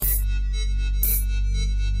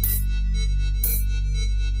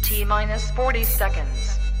minus 40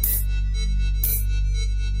 seconds.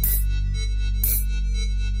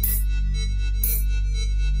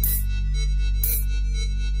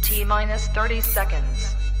 T minus 30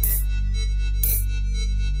 seconds.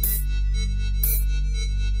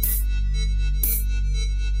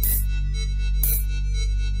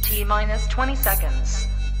 T minus 20 seconds.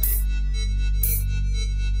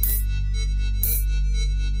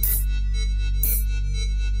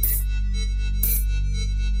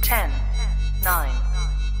 Ten, 9,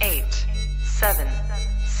 8, 7,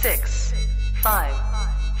 6, 5,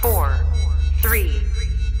 4, 3,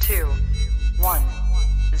 2, 1,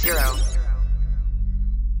 0.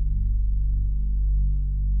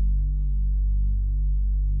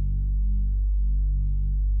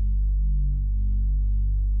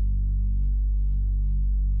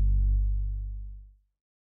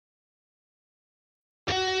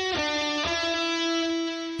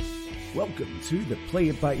 Welcome to the Play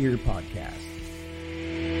It By Ear podcast.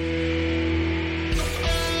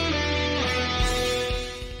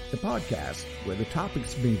 The podcast where the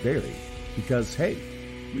topics may vary because, hey,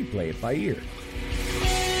 we play it by ear.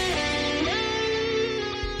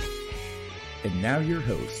 And now your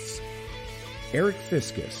hosts, Eric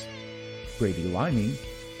Fiskus, Brady Liming,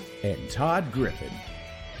 and Todd Griffin.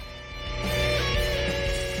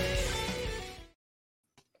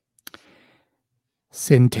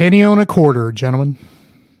 Centennial and a quarter, gentlemen.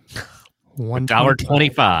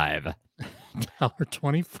 $1.25.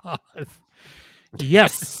 $1.25.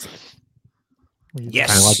 Yes. Yes.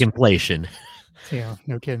 Kind of like inflation. Yeah,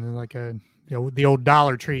 no kidding. Like the old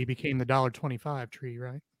Dollar Tree became the $1.25 tree,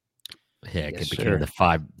 right? Heck, it became the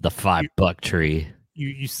 $5 tree.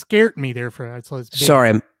 You scared me there for that. So sorry,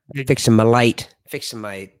 I'm fixing my light. Fixing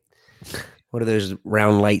my what are those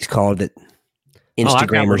round lights called that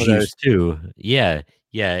Instagrammers use too? Yeah,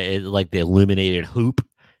 like the illuminated hoop.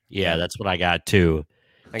 Yeah, that's what I got too.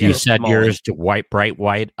 You set yours to bright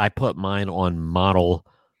white. I put mine on model,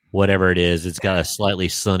 whatever it is. It's got a slightly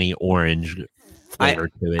sunny orange flavor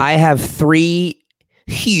to it. I have 3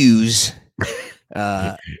 hues.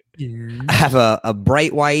 I have a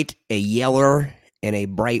bright white, a yeller, and a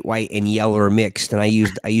bright white and yeller mixed, and I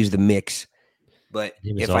use the mix. But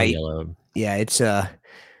if yellow. Yeah, it's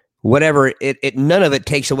whatever. It none of it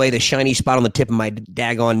takes away the shiny spot on the tip of my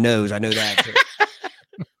daggone nose. I know that.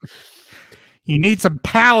 You need some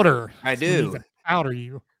powder. I do. Powder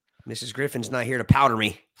you. Mrs. Griffin's not here to powder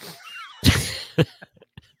me. Well,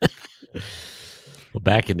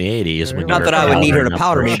 back in the 80s, when not that I would need her to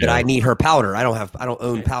powder me, but I need her powder. I don't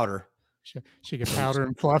own powder. She can powder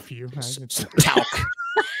and fluff you. Talc.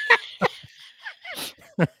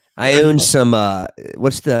 I own some.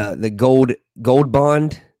 What's the gold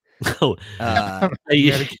bond? Oh,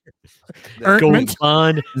 Gold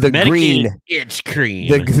bond, the green itch cream,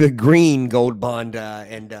 the green gold bond,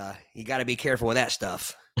 and you got to be careful with that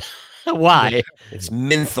stuff. Why? It's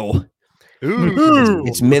menthol. Ooh.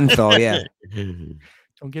 It's menthol. Yeah. Don't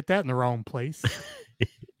get that in the wrong place.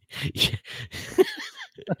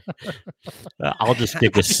 I'll just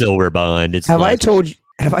stick with silver bond. Have I told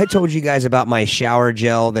you guys about my shower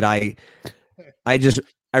gel that I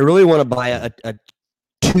really want to buy a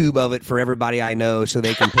tube of it for everybody I know so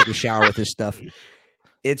they can take a shower with this stuff.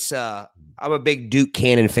 It's I'm a big Duke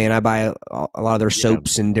Cannon fan. I buy a lot of their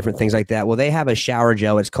soaps and different things like that. Well, they have a shower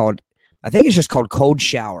gel. I think it's just called Cold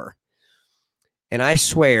Shower. And I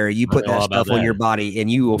swear, you put that stuff on your body, and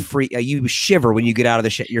you will you shiver when you get out of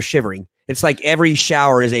the you're shivering. It's like every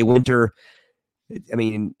shower is a winter. I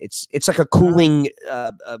mean, it's like a cooling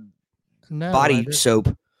body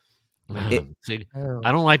soap. I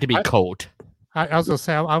don't like to be cold. I was gonna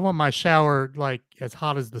say I want my shower like as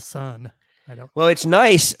hot as the sun. Well, it's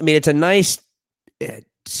nice. I mean, it's a nice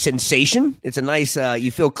sensation. It's a nice.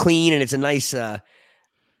 You feel clean, and it's a nice.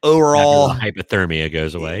 Overall, hypothermia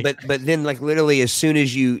goes away. But then, like literally, as soon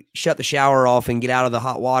as you shut the shower off and get out of the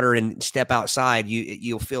hot water and step outside,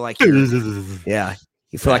 you'll feel like you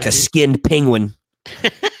feel like a skinned penguin.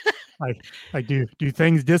 I do. Do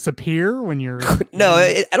things disappear when you're? No,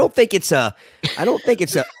 I don't think it's a.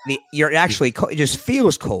 You're actually. It just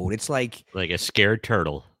feels cold. It's like a scared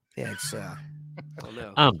turtle. Yeah, it's. I don't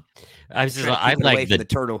know. I like the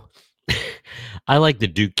turtle. I like the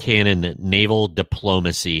Duke Cannon Naval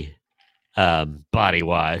Diplomacy body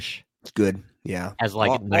wash. It's good. Yeah. Has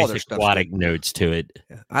like nice aquatic notes to it.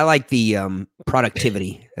 Yeah. I like the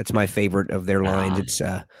Productivity. That's my favorite of their lines.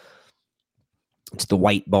 It's the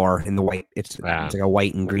white bar and the white. It's like a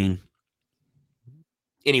white and green.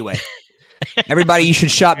 Anyway, everybody, you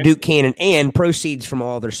should shop Duke Cannon, and proceeds from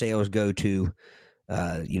all their sales go to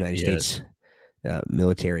United States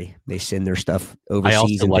military. They send their stuff I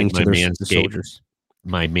overseas also and like things to my the soldiers.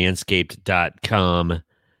 my manscaped.com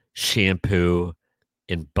shampoo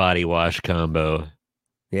and body wash combo.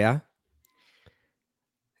 Yeah.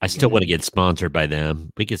 I still want to get sponsored by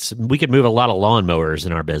them. We could move a lot of lawnmowers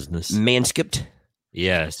in our business. Manscaped.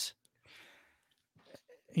 Yes.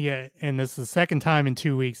 Yeah, and this is the second time in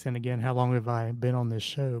 2 weeks. And again, how long have I been on this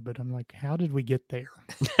show? But I'm like, how did we get there?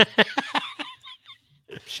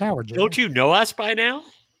 Shower gel. Don't you know us by now?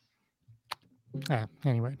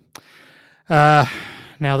 Anyway, now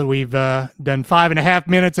that we've done 5.5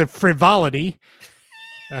 minutes of frivolity,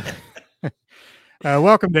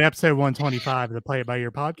 welcome to episode 125 of the Play It By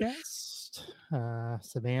Ear podcast.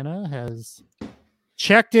 Savannah has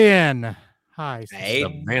checked in. Hi, Hey.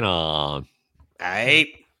 Savannah.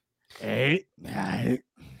 Hey. Hey.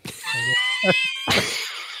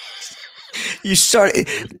 You started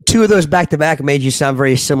 2 of those back to back made you sound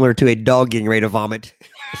very similar to a dog getting ready to vomit.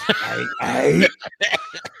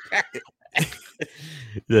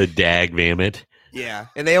 The dag vomit. Yeah,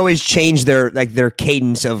 and they always change their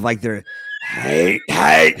cadence of their hey.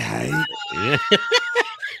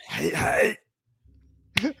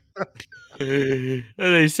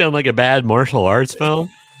 They sound like a bad martial arts film.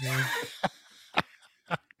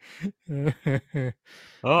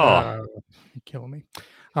 Oh, you're killing me.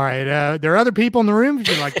 All right. There are other people in the room. If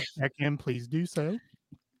you'd like to check in, please do so.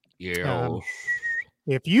 yeah.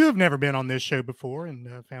 If you have never been on this show before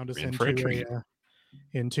and found us In for a treat.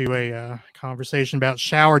 into a conversation about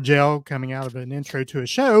shower gel coming out of an intro to a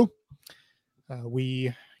show,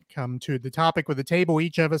 we come to the topic with the table.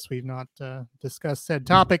 Each of us, we've not discussed said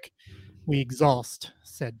topic. We exhaust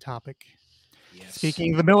said topic. Yes.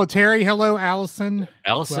 Speaking of the military, hello, Allison.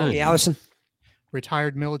 Allison. Hey, Allison.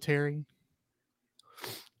 Retired military.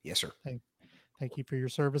 Yes, sir. Thank you for your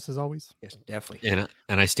service as always. Yes, definitely. And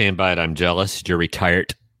I stand by it. I'm jealous. You're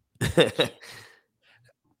retired.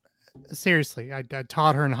 Seriously, I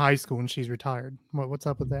taught her in high school and she's retired. What's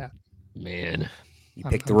up with that? Man. You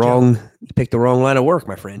I'm picked the wrong line of work,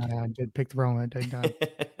 my friend. I did pick the wrong one.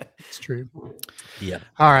 It's true. Yeah.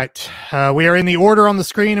 All right. We are in the order on the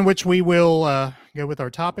screen in which we will go with our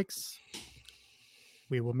topics.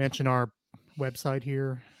 We will mention our website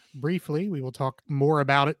here briefly. We will talk more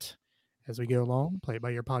about it as we go along.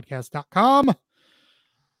 Playitbyyourpodcast.com.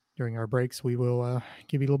 During our breaks, we will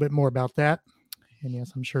give you a little bit more about that. And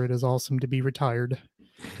yes, I'm sure it is awesome to be retired.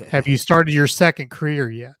 Have you started your second career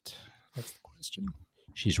yet? That's the question.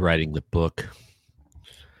 She's writing the book.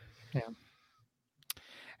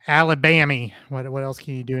 Alabama. What else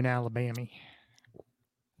can you do in Alabama?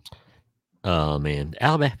 Oh, man.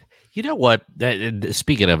 Alabama. You know what?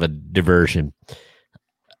 Speaking of a diversion,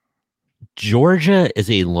 Georgia is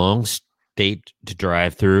a long state to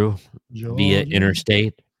drive through via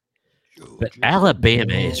interstate, but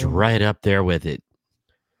Alabama is right up there with it.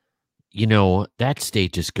 You know, that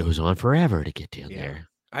state just goes on forever to get down there.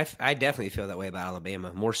 I definitely feel that way about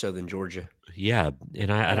Alabama, more so than Georgia. Yeah,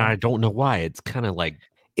 and I don't know why. It's kind of like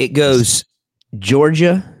It goes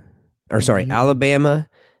Alabama,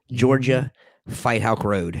 Georgia, Fight Hawk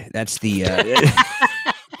Road. That's the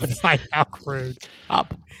Fight Hawk Road.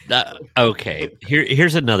 up. Okay,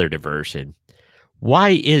 here's another diversion. Why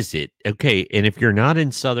is it okay? And if you're not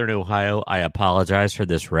in Southern Ohio, I apologize for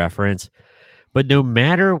this reference. But no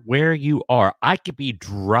matter where you are, I could be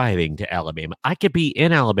driving to Alabama. I could be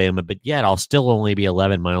in Alabama, but yet I'll still only be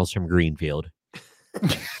 11 miles from Greenfield.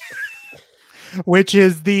 Which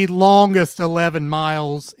is the longest 11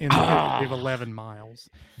 miles in the history of 11 miles.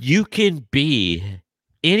 You can be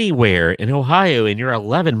anywhere in Ohio and you're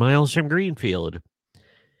 11 miles from Greenfield.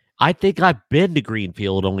 I think I've been to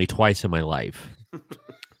Greenfield only twice in my life.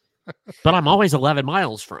 But I'm always 11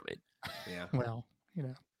 miles from it. yeah. Well, you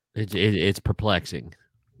know. It's perplexing.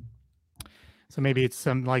 So maybe it's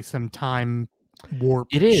some time warp.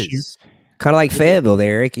 It is. Kind of like Fayetteville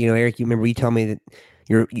there, Eric. You know, Eric, you remember you told me that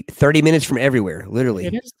you're 30 minutes from everywhere, literally.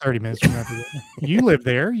 It is 30 minutes from everywhere. You live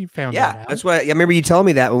there. You found that Yeah, out. that's what I remember you telling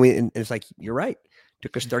me that when and it's like, you're right.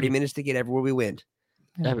 Took us 30 minutes to get everywhere we went.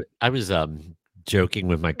 I was joking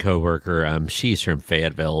with my coworker. She's from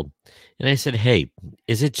Fayetteville, and I said, "Hey,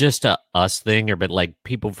 is it just a us thing, or but like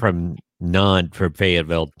people from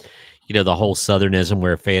Fayetteville? You know, the whole Southernism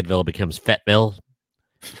where Fayetteville becomes Fetville."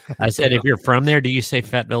 I said, "If you're from there, do you say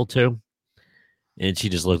Fetville too?" And she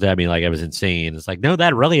just looked at me like I was insane. It's like, no,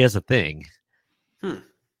 that really is a thing. But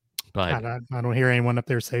I don't hear anyone up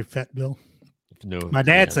there say Fetville. no, My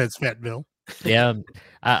dad says Fetville. yeah,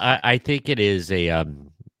 I think it is a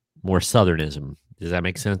more Southernism. Does that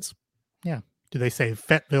make sense? Do they say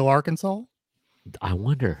Fetville, Arkansas? I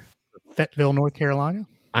wonder. Fetville, North Carolina?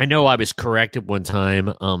 I know I was corrected one time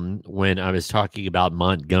when I was talking about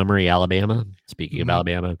Montgomery, Alabama. Speaking of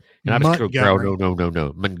Alabama, and I was Montgomery.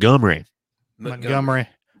 No, Montgomery.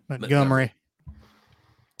 Montgomery.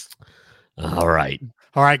 All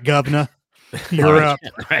right, Governor. You're up.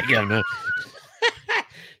 All right, Governor.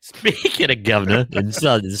 Speaking of governor in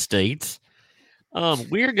southern states,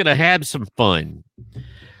 we're gonna have some fun.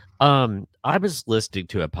 I was listening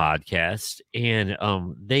to a podcast, and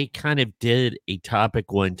they kind of did a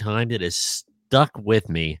topic one time that has stuck with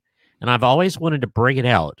me, and I've always wanted to bring it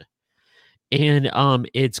out. And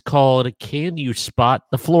it's called "Can You Spot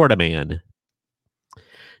the Florida Man?"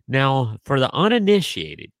 Now, for the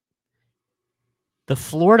uninitiated, the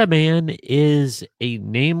Florida Man is a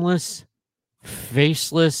nameless,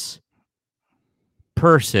 faceless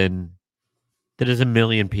person that is a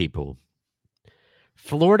million people.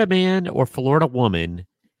 Florida man or Florida woman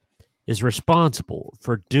is responsible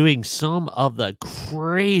for doing some of the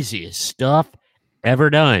craziest stuff ever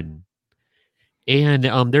done. And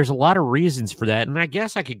there's a lot of reasons for that. And I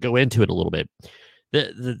guess I could go into it a little bit.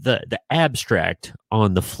 The abstract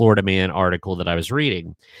on the Florida Man article that I was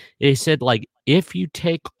reading, it said, like, if you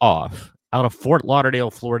take off out of Fort Lauderdale,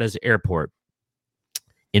 Florida's airport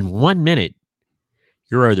in 1 minute,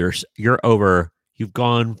 you've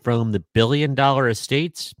gone from the $1 billion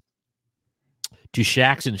estates to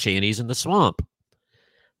shacks and shanties in the swamp.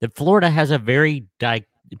 That Florida has a very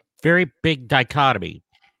big dichotomy,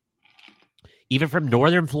 even from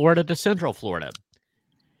northern Florida to central Florida.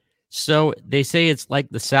 So they say it's like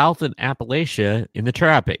the South and Appalachia in the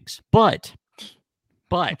tropics, but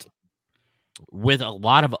with a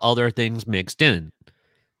lot of other things mixed in,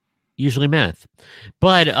 usually meth.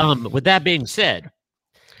 But with that being said,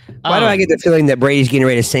 why do I get the feeling that Brady's getting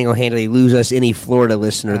ready to single-handedly lose us any Florida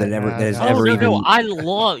listener that has ever even? No, I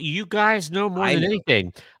love you guys know more than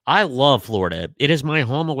anything. I love Florida. It is my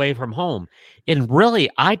home away from home. And really,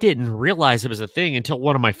 I didn't realize it was a thing until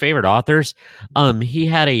one of my favorite authors. He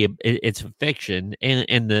had it's fiction,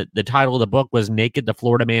 and the title of the book was "Naked the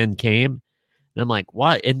Florida Man Came." And I'm like,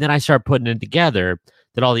 what? And then I start putting it together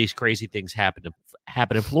that all these crazy things happen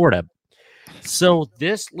in Florida. So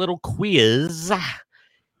this little quiz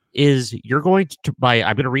is I'm going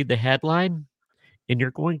to read the headline, and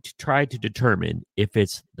you're going to try to determine if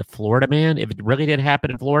it's the Florida Man, if it really did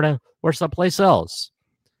happen in Florida, or someplace else.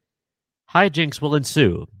 Hijinks will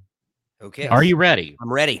ensue. Okay. Are you ready?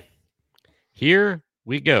 I'm ready. Here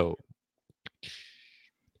we go.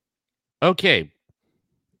 Okay.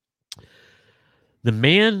 The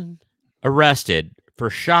man arrested for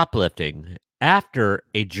shoplifting after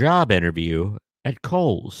a job interview at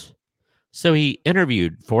Kohl's. So he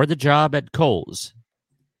interviewed for the job at Kohl's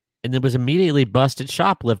and then was immediately busted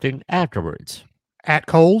shoplifting afterwards. At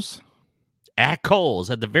Kohl's? At Kohl's,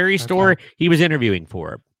 at the very store he was interviewing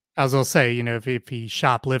for. I was going to say, if he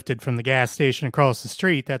shoplifted from the gas station across the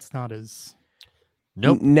street, that's not as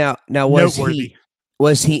Nope. Now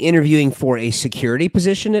was he interviewing for a security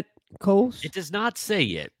position at Kohl's? It does not say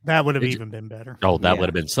yet. That would have even been better. Oh, that would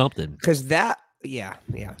have been something. Because that might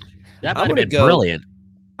have been brilliant.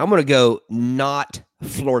 I'm going to go not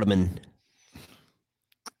Floridaman.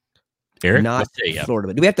 Eric, not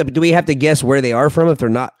Floridaman. Do we have to guess where they are from if they're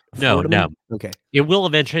not Floridaman? No. Okay. It will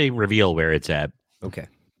eventually reveal where it's at. Okay.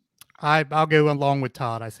 I'll go along with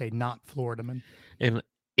Todd. I say not Floridaman.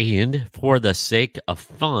 And for the sake of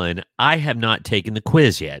fun, I have not taken the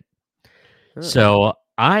quiz yet. So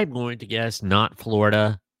I'm going to guess not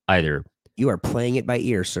Florida either. You are playing it by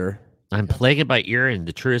ear, sir. I'm playing it by ear in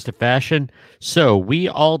the truest of fashion. So we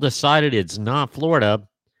all decided it's not Florida.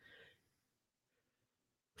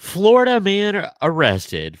 Florida man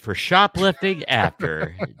arrested for shoplifting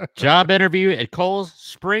after job interview at Kohl's,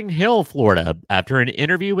 Spring Hill, Florida. After an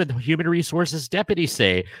interview with human resources deputies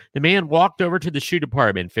say the man walked over to the shoe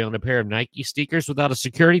department, found a pair of Nike sneakers without a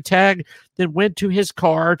security tag, then went to his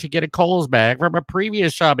car to get a Kohl's bag from a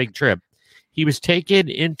previous shopping trip. He was taken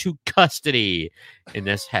into custody, and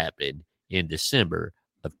this happened in December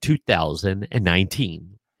of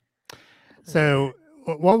 2019. So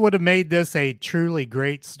what would have made this a truly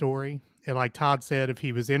great story? And like Todd said, if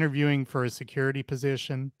he was interviewing for a security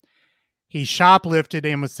position, he shoplifted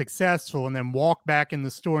and was successful, and then walked back in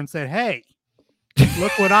the store and said, "Hey,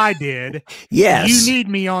 look what I did. Yes. You need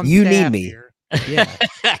me on You staff need me." here." Yeah.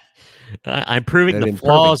 I'm proving the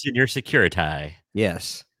flaws in your security.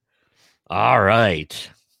 Yes. All right.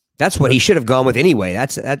 That's what he should have gone with anyway.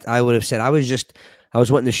 That I would have said. I was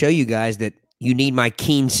wanting to show you guys that you need my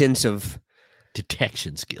keen sense of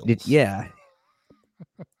detection skills. Yeah.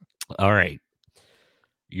 All right.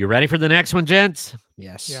 You ready for the next one, gents?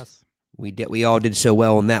 Yes. Yes. We all did so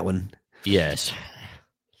well on that one. Yes.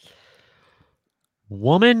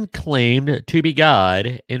 Woman claimed to be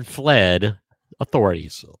God and fled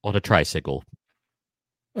authorities on a tricycle.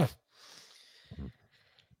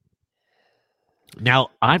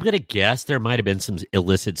 Now, I'm going to guess there might have been some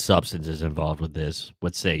illicit substances involved with this.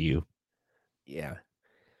 What say you? Yeah.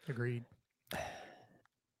 Agreed.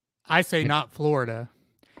 I say not Florida,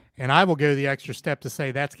 and I will go the extra step to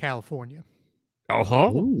say that's California.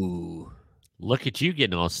 Oh, Ooh. look at you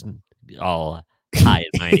getting all high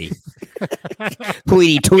and mighty.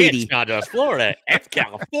 Tweety, tweety. It's not just Florida, it's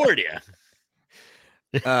California.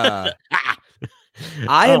 I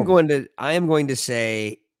am going to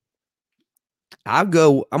say I'm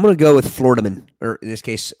going to go with Florida man, or in this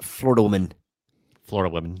case, Florida woman.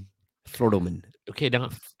 Florida women. Florida woman. Okay, now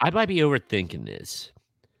I might be overthinking this,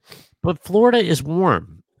 but Florida is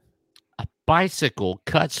warm. A bicycle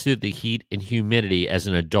cuts through the heat and humidity as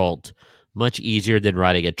an adult much easier than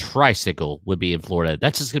riding a tricycle would be in Florida.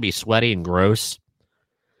 That's just going to be sweaty and gross.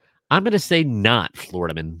 I'm going to say not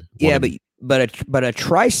Florida man. Yeah, but a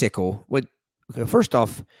tricycle would. Okay, first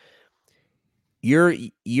off,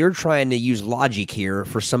 you're trying to use logic here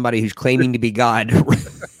for somebody who's claiming to be God,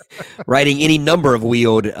 riding any number of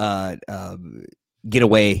wheeled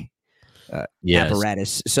getaway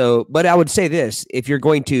apparatus. So, but I would say this: if you're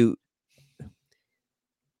going to,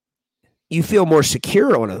 you feel more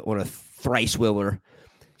secure on a thrice wheeler.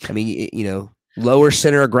 I mean, lower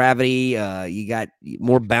center of gravity. You got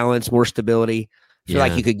more balance, more stability. I feel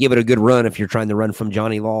like you could give it a good run if you're trying to run from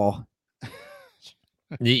Johnny Law.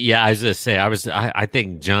 Yeah, I was going to say, I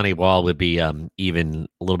think Johnny Wall would be even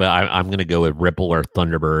a little bit. I'm going to go with Ripple or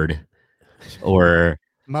Thunderbird, or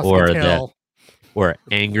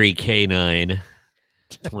Angry K9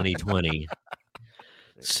 2020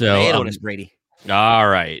 So Brady. All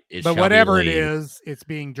right, but whatever it is, it's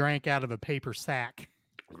being drank out of a paper sack.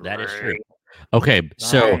 That is true. Okay,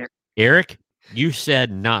 so Eric, you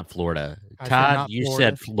said not Florida. Todd, you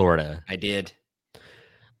said Florida. I did.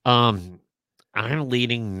 I'm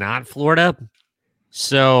leading not Florida.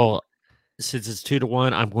 So since it's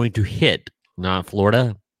 2-1, I'm going to hit not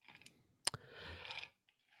Florida.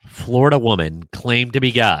 Florida woman claimed to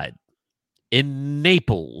be God in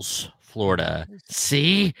Naples, Florida.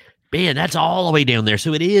 See? Man, that's all the way down there.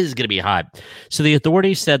 So it is going to be hot. So the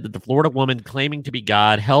authorities said that the Florida woman claiming to be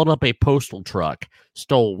God held up a postal truck,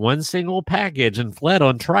 stole one single package, and fled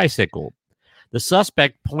on tricycle. The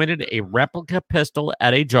suspect pointed a replica pistol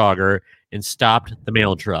at a jogger and stopped the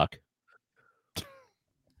mail truck.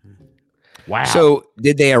 Wow. So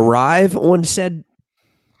did they arrive on said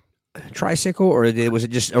tricycle, or was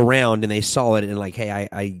it just around and they saw it and like,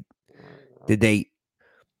 hey, did they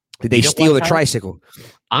steal the tricycle?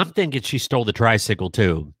 I'm thinking she stole the tricycle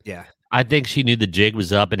too. Yeah. I think she knew the jig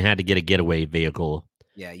was up and had to get a getaway vehicle.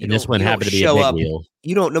 Yeah. And this one happened to be a big wheel.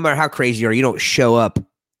 You don't, no matter how crazy you are, you don't show up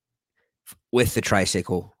with the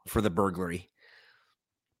tricycle for the burglary.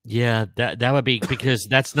 Yeah, that would be, because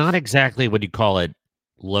that's not exactly what you call it,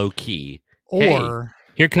 low key. Or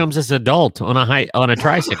hey, here comes this adult on a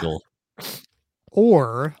tricycle.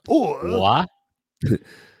 Or what?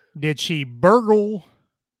 Did she burgle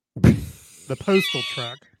the postal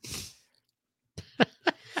truck?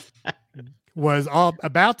 Was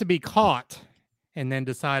about to be caught, and then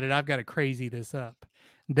decided I've got to crazy this up.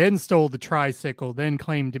 Then stole the tricycle. Then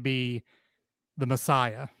claimed to be the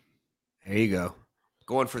Messiah. There you go.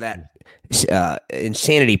 Going for that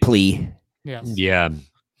insanity plea. Yes. Yeah.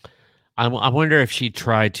 I wonder if she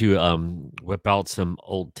tried to whip out some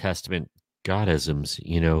Old Testament godisms,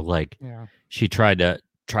 like she tried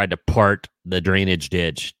to part the drainage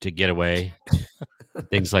ditch to get away.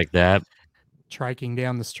 Things like that. Triking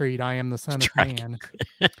down the street, I am the Son of Man.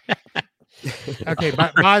 Okay,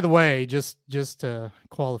 by the way, just to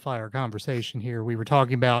qualify our conversation here, we were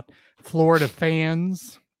talking about Florida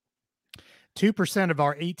fans. 2% of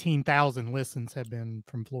our 18,000 listens have been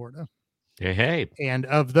from Florida. Hey. And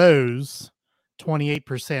of those,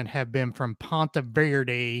 28% have been from Ponte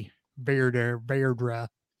Vedra.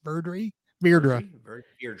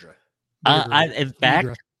 In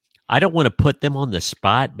fact, I don't want to put them on the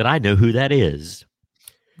spot, but I know who that is.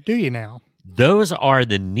 Do you now? Those are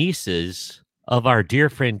the nieces of our dear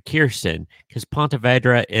friend Kirsten, because Ponte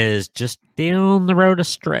Vedra is just down the road a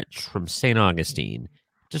stretch from St. Augustine,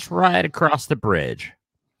 just right across the bridge.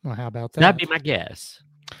 Well, how about that? That'd be my guess.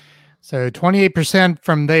 So 28%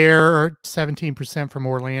 from there, 17% from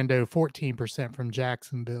Orlando, 14% from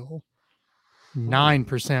Jacksonville,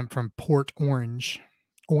 9% from Port Orange.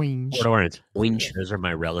 Port Orange. Orange. Those are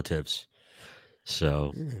my relatives.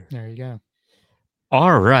 So there you go.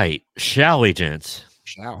 All right. Shall we, gents?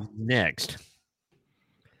 Shall. Next.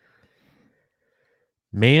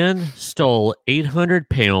 Man stole 800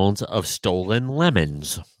 pounds of stolen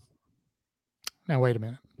lemons. Now, wait a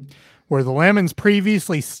minute. Were the lemons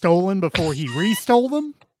previously stolen before he restole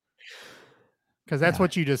them? Because that's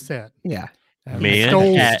what you just said. Yeah. He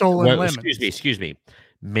stole stolen lemons. Excuse me.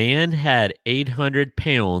 Man had 800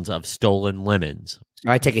 pounds of stolen lemons.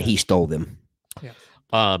 I take it he stole them.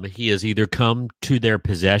 Yeah. He has either come to their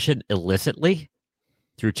possession illicitly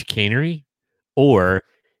through chicanery, or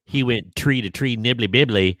he went tree to tree, nibbly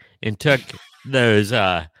bibbly, and took those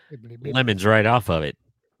lemons right off of it.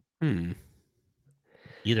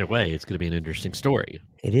 Either way, it's going to be an interesting story.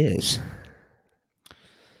 It is.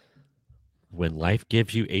 When life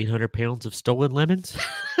gives you 800 pounds of stolen lemons?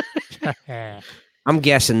 I'm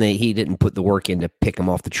guessing that he didn't put the work in to pick them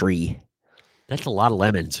off the tree. That's a lot of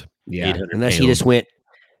lemons. Yeah. Unless he just went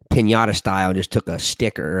pinata style and just took a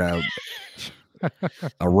stick or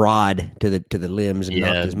a rod to the limbs and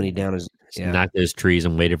knocked as many down as knocked those trees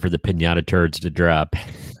and waited for the pinata turds to drop.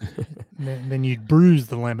 Then you'd bruise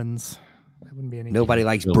the lemons. That wouldn't be any. Nobody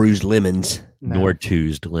likes bruised lemons. No. Nor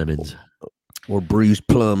toosed lemons. Or bruised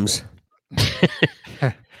plums.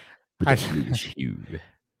 That's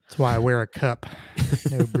why I wear a cup.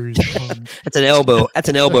 No bruised plums. That's an elbow. That's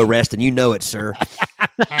an elbow rest, and you know it, sir.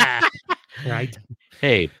 Right.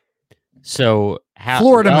 Hey, so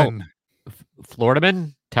Floridaman.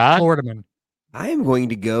 Floridaman? Todd? Floridaman. I am going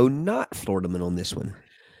to go not Floridaman on this one.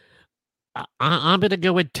 I'm going to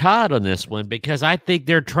go with Todd on this one because I think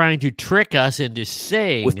they're trying to trick us into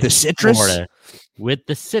saying With the citrus? Florida with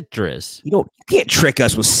the citrus. You can't trick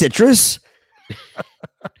us with citrus.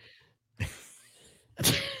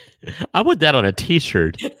 I want that on a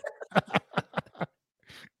t-shirt.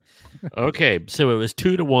 Okay, so it was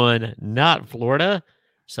 2-1, not Florida.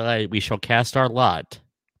 So we shall cast our lot.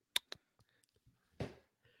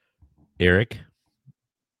 Eric?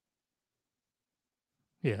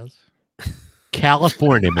 Yes.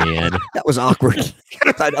 California man. That was awkward.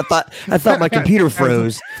 I thought my computer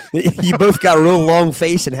froze. You both got a real long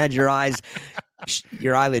face and had your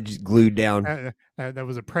eyelids glued down. That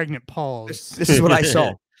was a pregnant pause. This is what I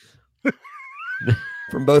saw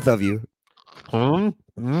from both of you.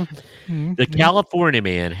 The California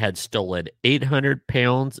man had stolen 800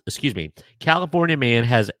 pounds. Excuse me. California man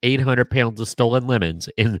has 800 pounds of stolen lemons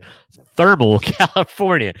in Thermal,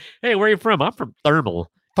 California. Hey, where are you from? I'm from Thermal.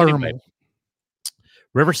 Anyway,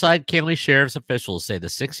 Riverside County Sheriff's officials say the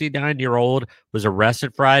 69-year-old was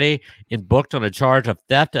arrested Friday and booked on a charge of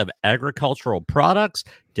theft of agricultural products.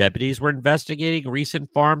 Deputies were investigating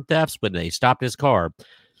recent farm thefts when they stopped his car.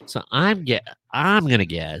 So I'm going to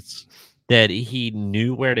guess that he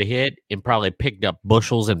knew where to hit and probably picked up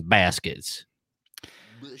bushels and baskets.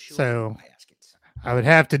 So I would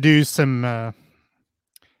have to do some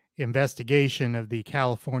investigation of the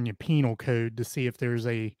California Penal Code to see if there's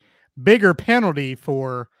a bigger penalty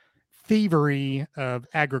for thievery of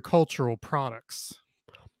agricultural products.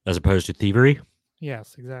 As opposed to thievery?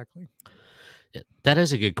 Yes, exactly. That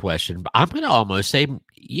is a good question. But I'm going to almost say,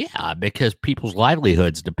 yeah, because people's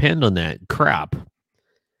livelihoods depend on that crap.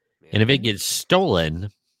 And if it gets stolen,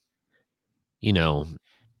 I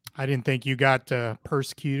didn't think you got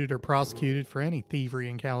persecuted or prosecuted for any thievery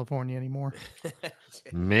in California anymore.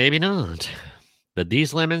 Maybe not. But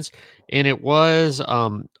these lemons, and it was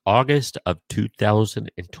August of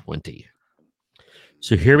 2020.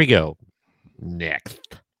 So here we go. Next.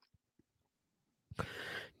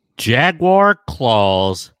 Jaguar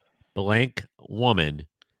claws blank woman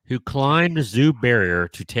who climbed a zoo barrier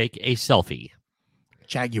to take a selfie.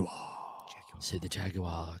 Jaguar. So the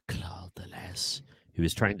jaguar clawed the lass who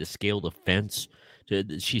was trying to scale the fence.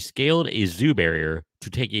 She scaled a zoo barrier to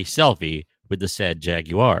take a selfie with the said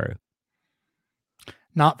jaguar.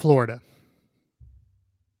 Not Florida.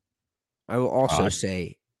 I will also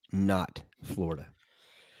say not Florida.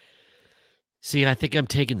 See, I think I'm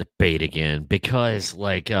taking the bait again because,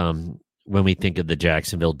 when we think of the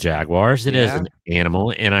Jacksonville Jaguars, it is an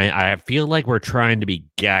animal, and I feel like we're trying to be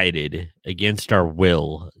guided against our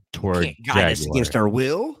will toward guide us against our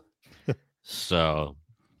will. So,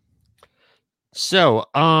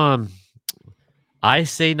 I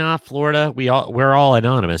say not Florida. We're all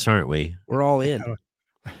anonymous, aren't we? We're all in.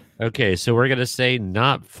 Okay, so we're gonna say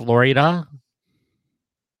not Florida.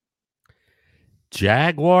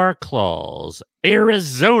 Jaguar claws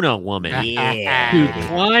Arizona woman who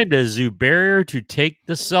climbed a zoo barrier to take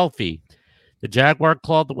the selfie. The jaguar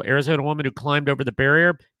clawed the Arizona woman who climbed over the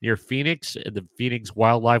barrier near Phoenix at the Phoenix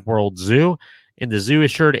Wildlife World Zoo. And the zoo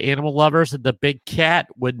assured animal lovers that the big cat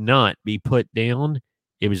would not be put down.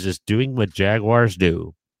 It was just doing what jaguars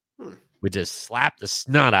do. Would just slap the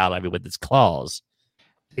snot out of it with its claws.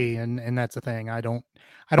 and that's the thing. I don't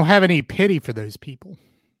have any pity for those people.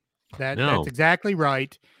 No. That's exactly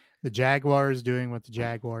right. The Jaguar is doing what the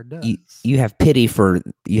Jaguar does. You have pity for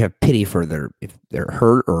their, if they're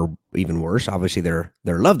hurt, or even worse, obviously their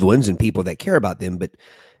loved ones and people that care about them. But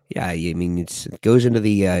yeah, I mean, it goes into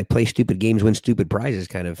the play stupid games, win stupid prizes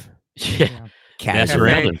kind of Yeah. Mess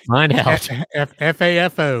category. around and find out.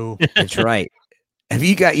 FAFO. That's right.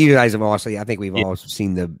 You guys have also, I think we've all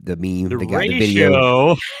seen the meme, The the video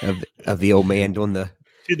ratio of the old man doing the,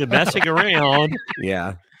 to the messing around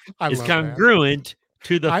yeah. I is love that. congruent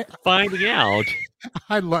to the finding out.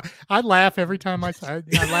 I laugh every time I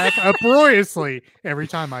laugh uproariously every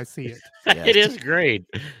time I see it. Yeah. It is great.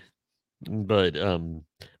 But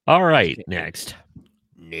all right, next.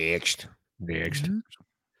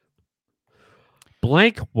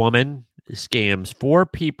 Blank woman scams 4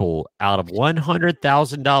 people out of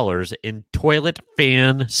 $100,000 in toilet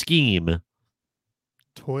fan scheme.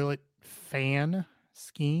 Toilet fan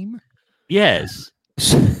scheme? Yes.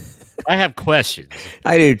 I have questions.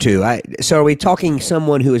 I do too. So are we talking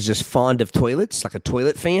someone who is just fond of toilets, like a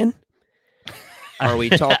toilet fan? Are we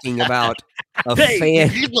talking about a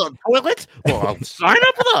fan? You love toilets? Well, sign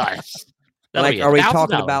up with us. That'll Like, be are we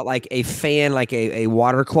talking $1,000. about like a fan, like a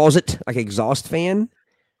water closet, like exhaust fan?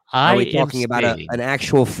 Are we talking about an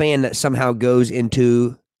actual fan that somehow goes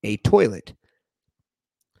into a toilet?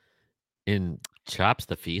 and chops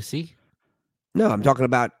the feces? No, I'm talking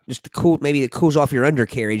about just maybe it cools off your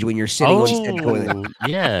undercarriage when you're sitting on the toilet.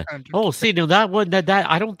 Yeah. Oh, see, no, that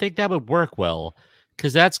I don't think that would work well,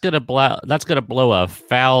 because that's gonna blow a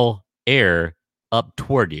foul air up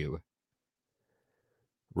toward you,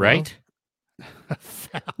 right?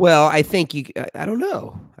 Well, I think I don't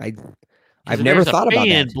know. I've If never there's a thought about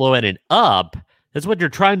fan that. blowing it up. That's what you're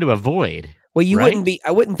trying to avoid. Well, you right? wouldn't be.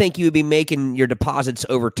 I wouldn't think you would be making your deposits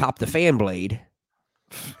over top the fan blade.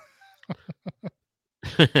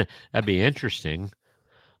 That'd be interesting.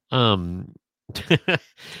 I'm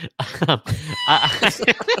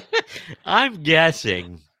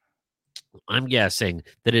guessing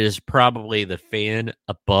that it is probably the fan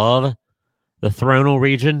above the thronal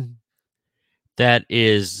region that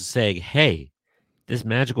is saying, hey, this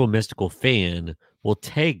magical mystical fan will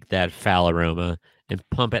take that foul aroma and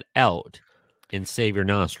pump it out and save your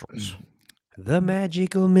nostrils. The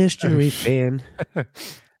magical mystery fan.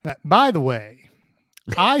 By the way,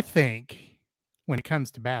 I think when it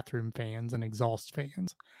comes to bathroom fans and exhaust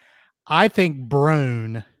fans, I think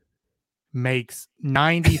Broan makes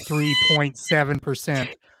 93.7%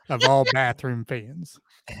 of all bathroom fans.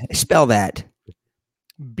 Spell that.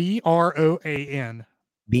 BROAN.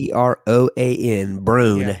 BROAN.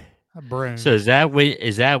 Brown. Yeah. Broan. So is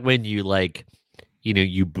that when you like,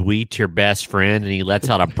 you bleat your best friend and he lets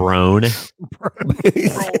out a broan?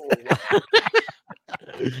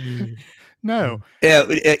 No. Yeah,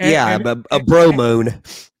 a bromone.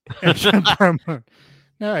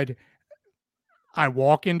 No, I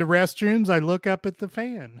walk into restrooms. I look up at the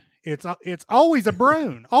fan. It's always a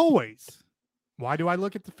Broan. Always. Why do I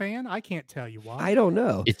look at the fan? I can't tell you why. I don't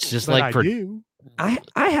know. It's just But like I for do. I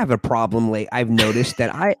have a problem. I've noticed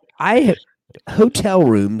that I hotel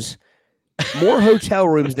rooms, more hotel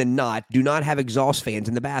rooms than not, do not have exhaust fans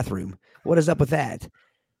in the bathroom. What is up with that?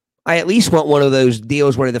 I at least want one of those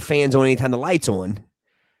deals where the fan's on anytime the light's on.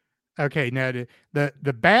 Okay, now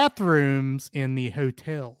the bathrooms in the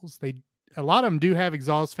hotels, a lot of them do have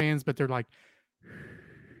exhaust fans, but they're like,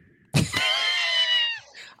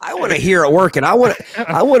 I want to hear it working. I want to be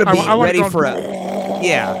I wanna ready go- for a.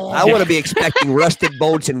 Yeah, I want to be expecting rusted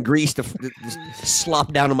bolts and grease to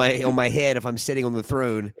slop down on my head if I'm sitting on the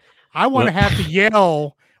throne. I want to have to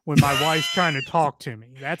yell when my wife's trying to talk to me.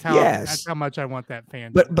 That's how Yes. much I want that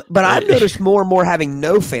fan. But I've noticed more and more having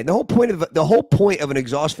no fan. The whole point of an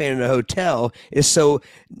exhaust fan in a hotel is so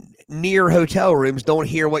near hotel rooms don't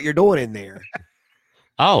hear what you're doing in there.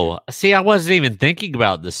 Oh, see, I wasn't even thinking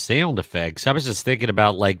about the sound effects. I was just thinking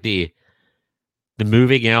about like the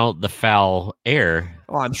moving out the foul air.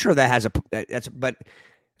 Oh, I'm sure that has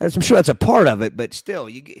I'm sure that's a part of it. But still,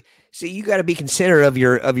 you got to be considerate of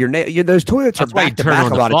your those toilets are That's why you back to turn back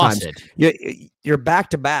on a the lot of times. faucet. You're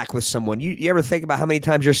back to back with someone. You ever think about how many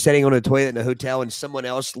times you're sitting on a toilet in a hotel and someone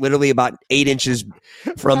else literally about 8 inches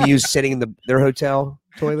from you sitting in their hotel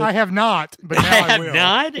toilet? I have not, but now I I have will.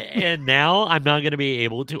 not, and now I'm not going to be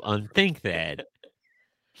able to unthink that.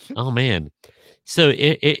 Oh man! So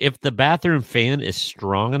if the bathroom fan is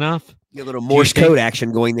strong enough, A little Morse think- code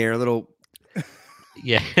action going there. A little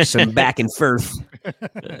yeah. some back and forth.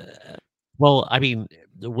 Well, I mean,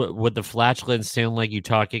 would the flatulence sound like you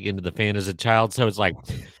talking into the fan as a child? So it's like,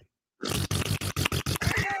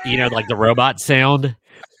 like the robot sound.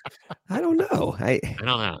 I don't know. I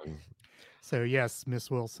don't know. So yes,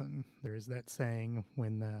 Miss Wilson, there is that saying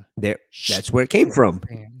when the that's where it came from.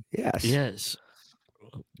 fan. Yes. Yes.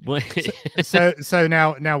 So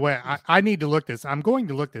now what I need to look this. I'm going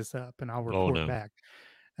to look this up and I'll report no. back.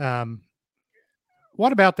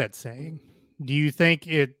 What about that saying? Do you think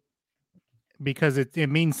because it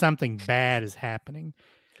means something bad is happening?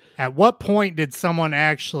 At what point did someone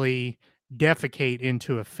actually defecate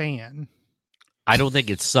into a fan? I don't think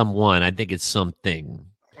it's someone. I think it's something.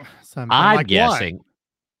 I'm like guessing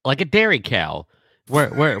like a dairy cow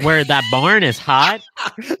where that barn is hot.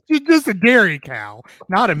 Just a dairy cow,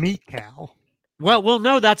 not a meat cow. Well,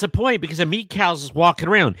 no, that's a point because a meat cow's just walking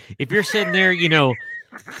around. If you're sitting there,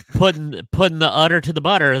 putting the udder to the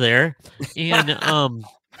butter there, and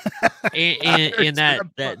in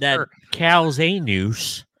that cow's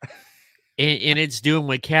anus, and it's doing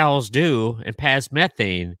what cows do and pass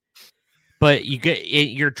methane. But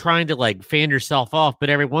you're trying to like fan yourself off, but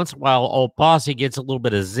every once in a while, old bossy gets a little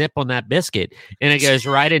bit of zip on that biscuit, and it goes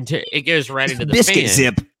right into the biscuit fan.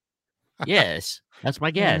 Zip. Yes, that's my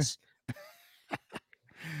guess.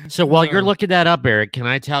 So while you're looking that up, Eric, can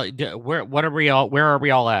I tell you where are we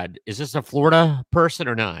all at? Is this a Florida person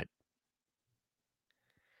or not?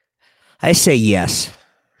 I say yes.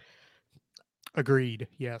 Agreed.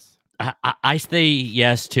 Yes. I say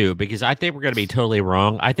yes too, because I think we're going to be totally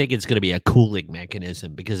wrong. I think it's going to be a cooling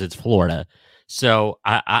mechanism because it's Florida. So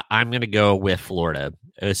I'm going to go with Florida.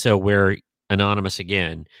 So we're anonymous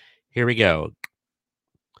again. Here we go.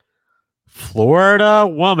 Florida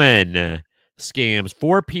woman scams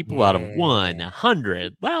 4 people out of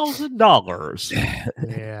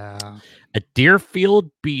 $100,000. Yeah. A Deerfield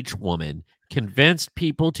Beach woman convinced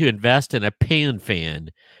people to invest in a pan fan.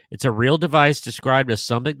 It's a real device described as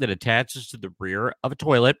something that attaches to the rear of a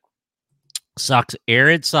toilet, sucks air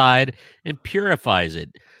inside, and purifies it.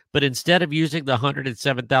 But instead of using the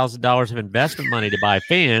 $107,000 of investment money to buy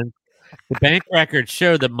fans, the bank records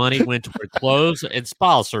show that money went toward clothes and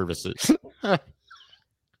spa services.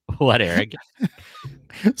 What, Eric?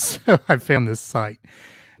 So I found this site.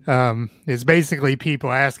 It's basically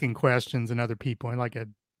people asking questions and other people in like a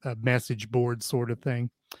message board sort of thing.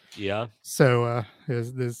 Yeah. So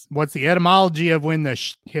this what's the etymology of when the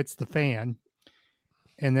hits the fan?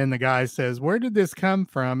 And then the guy says, "Where did this come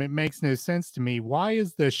from? It makes no sense to me. Why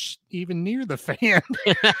is the even near the fan?"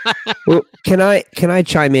 Well, can I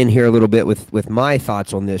chime in here a little bit with my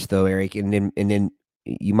thoughts on this though, Eric, and then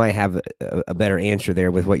you might have a better answer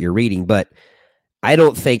there with what you're reading, but I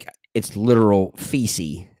don't think it's literal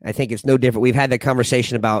feces. I think it's no different. We've had that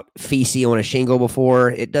conversation about feces on a shingle before.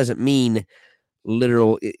 It doesn't mean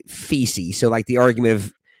literal feces. So like the argument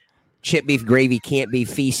of chip beef gravy can't be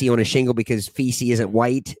feces on a shingle because feces isn't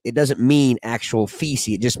white. It doesn't mean actual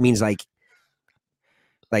feces. It just means like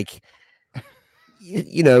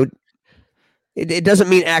it doesn't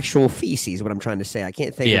mean actual feces. What I'm trying to say. I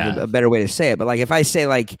can't think of a better way to say it. But like if I say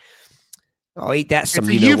like, "Oh, ain't that some?"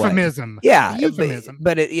 It's a euphemism. Yeah, euphemism.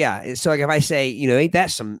 But so like if I say, ain't that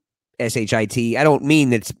some shit? I don't mean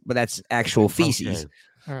that's actual feces. Okay.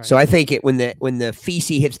 Right. So I think when the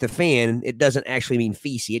feces hits the fan, it doesn't actually mean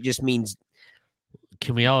feces. It just means.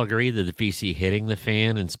 Can we all agree that the feces hitting the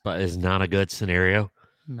fan is not a good scenario?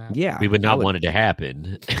 No. Yeah, we would not want it to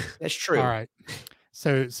happen. That's true. All right.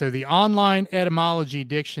 So the online etymology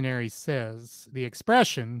dictionary says the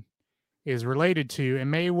expression is related to and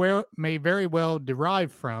may very well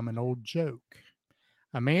derive from an old joke.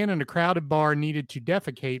 A man in a crowded bar needed to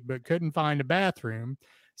defecate but couldn't find a bathroom,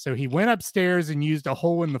 so he went upstairs and used a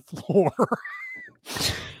hole in the floor.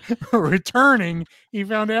 Returning, he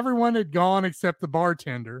found everyone had gone except the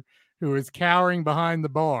bartender, who was cowering behind the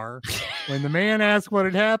bar. When the man asked what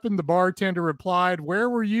had happened, the bartender replied, "Where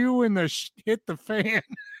were you when the hit the fan?"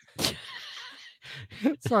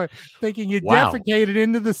 So thinking he defecated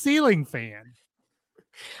into the ceiling fan.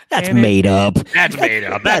 That's made up. That's made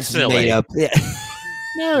up. That's silly. Made up. Yeah.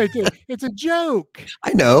 No, it's a joke.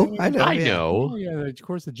 I know. I know. Oh, yeah, of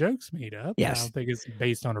course the joke's made up. Yes. I don't think it's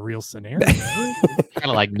based on a real scenario. Kind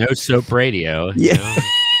of like No Soap Radio. Yeah.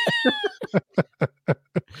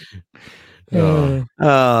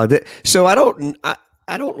 So I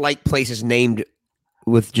don't like places named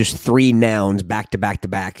with just 3 nouns back to back to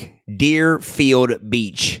back. Deerfield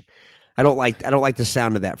Beach. I don't like the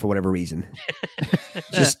sound of that for whatever reason.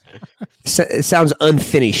 Just it sounds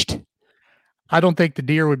unfinished. I don't think the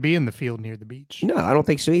deer would be in the field near the beach. No, I don't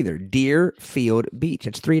think so either. Deerfield Beach.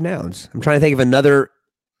 It's 3 nouns. I'm trying to think of another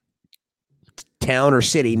town or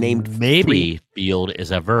city named Maybe field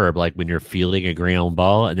is a verb, like when you're fielding a ground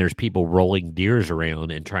ball and there's people rolling deers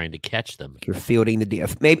around and trying to catch them. You're fielding the deer.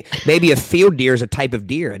 Maybe a field deer is a type of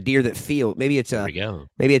deer, a deer that field. Maybe it's There a we go.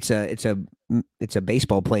 maybe it's a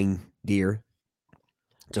baseball playing deer.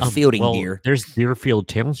 It's a fielding deer. There's Deerfield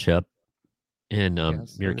Township in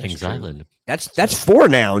Yes, near that's Kings true. Island. That's 4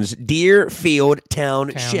 nouns. Deer, field,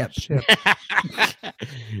 township.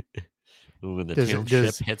 When the Does it- township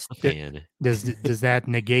does- hits the does- fan. Does that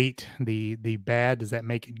negate the bad? Does that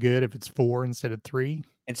make it good if it's 4 instead of 3?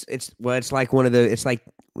 It's like it's like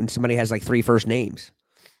when somebody has like 3 first names.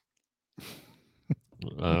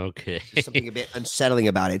 Okay. There's something a bit unsettling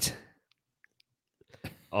about it.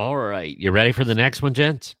 All right. You ready for the next one,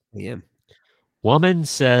 gents? Yeah. Woman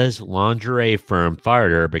says lingerie firm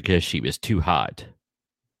fired her because she was too hot.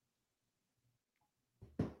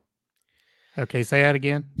 Okay, say that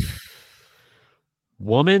again.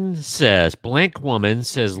 Blank woman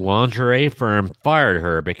says lingerie firm fired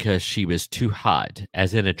her because she was too hot,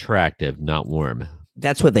 as in attractive, not warm.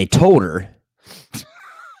 That's what they told her.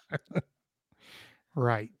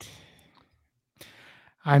 Right.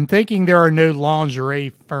 I'm thinking there are no lingerie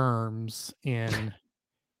firms in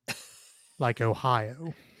like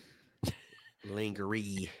Ohio.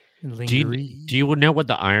 Lingerie. Lingerie. Do you know what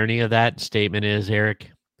the irony of that statement is, Eric?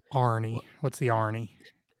 Arnie. What's the Arnie?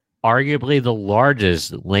 Arguably the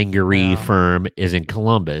largest lingerie Yeah. firm is in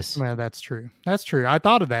Columbus. Well, that's true. That's true. I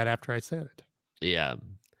thought of that after I said it. Yeah,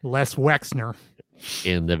 Les Wexner.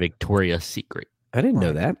 in the Victoria's Secret. I didn't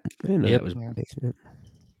know that. I didn't know Yep. that was Yeah. basement.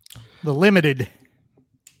 The Limited.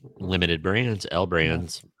 Limited brands, L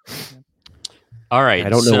brands. All right. I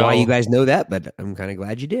don't know why so- you guys know that, but I'm kind of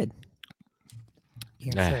glad you did.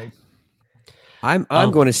 Can't Ah. say.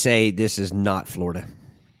 I'm going to say this is not Florida.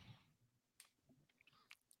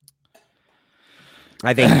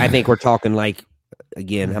 I think we're talking like,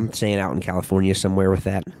 again, I'm saying out in California somewhere with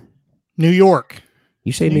that. New York.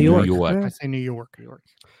 You say New New York? York. I say New York.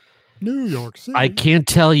 New York City. I can't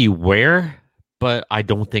tell you where, but I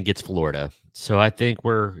don't think it's Florida. So I think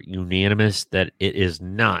we're unanimous that it is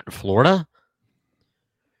not Florida.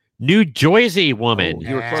 New Jersey woman Oh,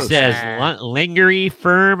 you were close. says lingerie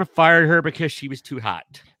firm fired her because she was too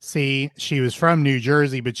hot. See, she was from New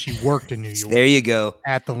Jersey, but she worked in New York There you go.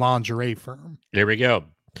 at the lingerie firm. There we go.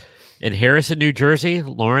 In Harrison, New Jersey,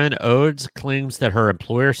 Lauren Odes claims that her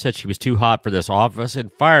employer said she was too hot for this office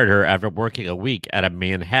and fired her after working a week at a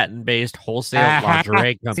Manhattan-based wholesale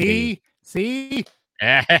lingerie company. See?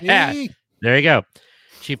 There you go.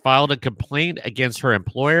 She filed a complaint against her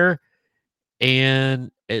employer and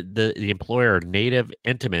the employer Native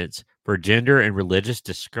Intimates for gender and religious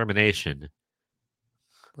discrimination.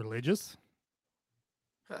 Religious?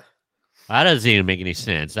 That doesn't even make any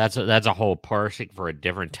sense. That's a whole parsing for a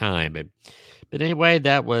different time. But anyway,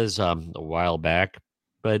 that was a while back,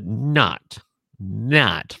 but not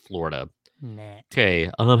Florida. Nah. Okay,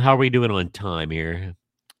 how are we doing on time here?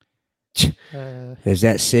 Is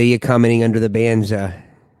that Celia commenting under the band's?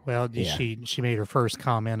 Well, Yeah. she made her first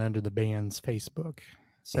comment under the band's Facebook.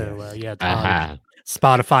 So yeah, Todd, Aha.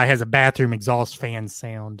 Spotify has a bathroom exhaust fan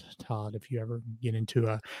sound. Todd, if you ever get into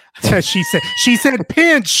a, she said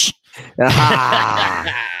pinch.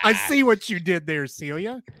 I see what you did there,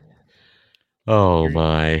 Celia. Oh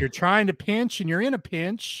my. You're trying to pinch, and you're in a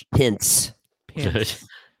pinch. Pince. Pinch.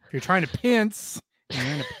 If you're trying to pinch, and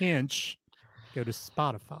you're in a pinch. Go to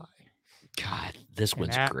Spotify. God, this And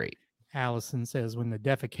one's that- great. Allison says, when the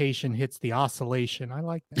defecation hits the oscillation. I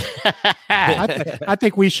like that. I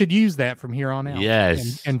think we should use that from here on out.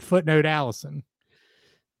 Yes. And footnote Allison.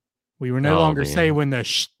 We will no Oh, longer say man. when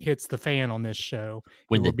the hits the fan on this show.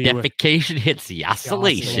 When It the will be with defecation hits the the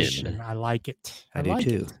oscillation I like it. I do like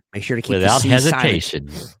too. it. Make sure to keep without the C silent. hesitation.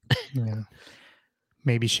 Yeah.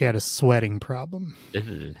 Maybe she had a sweating problem.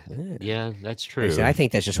 Yeah, that's Like I true. said, I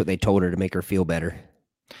think that's just what they told her to make her feel better.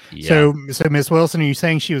 Yeah. So Miss Wilson, are you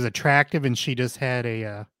saying she was attractive and she just had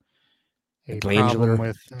a glandular? problem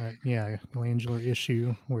with a glandular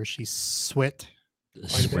issue where she sweat?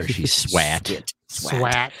 This is where she swat.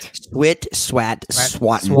 Swat. Swit, swat,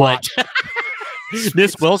 swatting. Swat.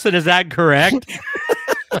 Miss Wilson, is that correct?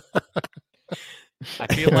 I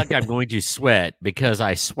feel like I'm going to sweat because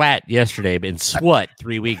I swat yesterday and swat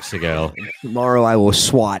 3 weeks ago. Tomorrow I will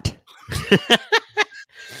swat.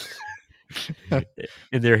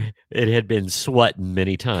 And there it had been swatting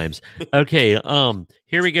many times. Okay,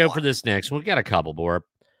 here we go for this next. We've got a couple more.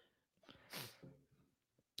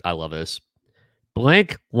 I love this.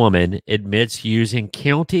 Blank woman admits using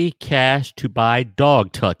county cash to buy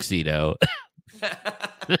dog tuxedo.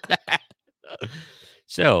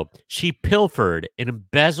 So she pilfered an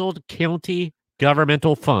embezzled county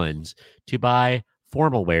governmental funds to buy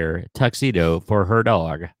formal wear tuxedo for her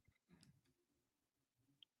dog?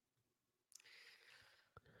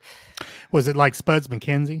 Was it like Spuds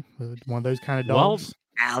McKenzie? Was it one of those kind of Well, dogs?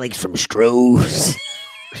 Alex from Stroh's.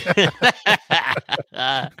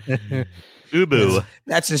 Ubu.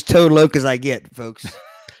 That's as tone low as I get, folks.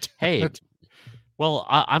 Hey, well,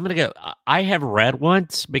 I'm going to go. I have read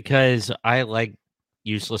once because I like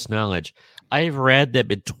useless knowledge. I've read that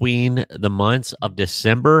between the months of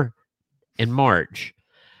December and March,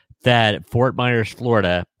 that Fort Myers,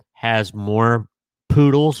 Florida, has more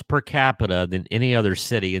poodles per capita than any other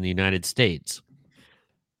city in the United States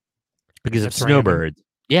because That's of random. snowbirds.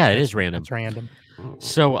 Yeah, it is random. It's random.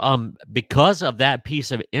 So, because of that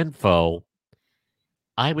piece of info,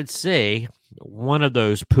 I would say one of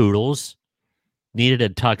those poodles needed a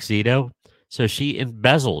tuxedo, so she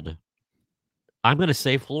embezzled. I'm going to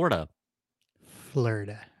say Florida.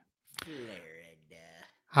 Florida.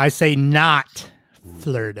 I say not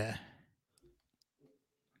Florida.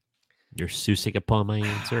 You're sousing upon my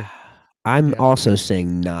answer. I'm Yeah. also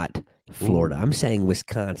saying not Florida. I'm saying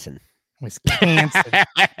Wisconsin. Wisconsin.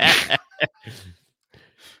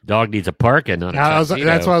 Dog needs a parka, not a That's tuxedo.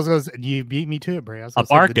 what I was going to say. You beat me to it, Bray. I was A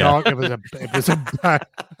gonna say the parka. dog- It was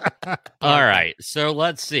a All right, so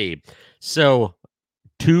let's see. So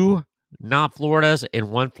 2 not Floridas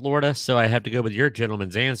and 1 Florida. So I have to go with your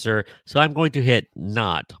gentleman's answer. So I'm going to hit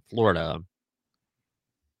not Florida.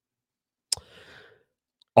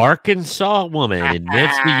 Arkansas woman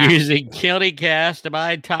admits to using county cash to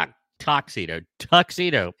buy tuxedo.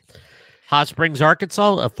 Hot Springs,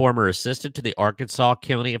 Arkansas, a former assistant to the Arkansas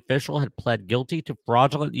County official, had pled guilty to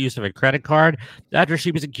fraudulent use of a credit card after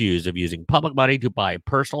she was accused of using public money to buy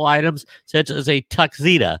personal items such as a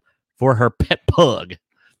tuxedo for her pet pug.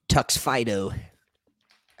 Tux Fido.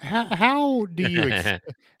 How do you?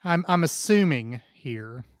 I'm assuming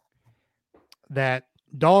here that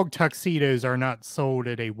dog tuxedos are not sold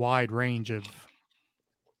at a wide range of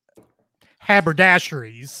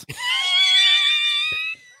haberdasheries.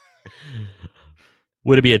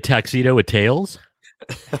 Would it be a tuxedo with tails?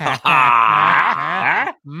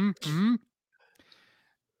 Mhm.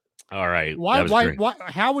 All right. Why? that was Why? great. Why?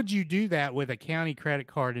 How would you do that with a county credit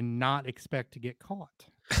card and not expect to get caught?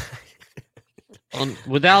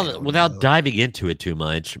 Without diving into it too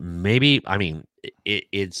much, maybe, I mean,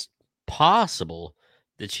 it's possible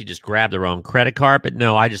that she just grabbed the wrong credit card, but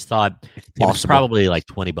no, I just thought it was possible. probably like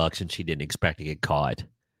 $20 and she didn't expect to get caught.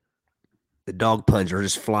 The dog puns are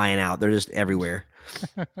just flying out. They're just everywhere.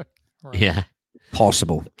 Right. Yeah.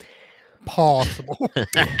 Possible. Possible.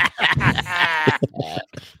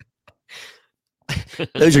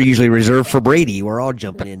 Those are usually reserved for Brady. We're all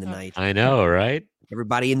jumping in tonight. I know, right?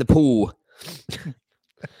 Everybody in the pool.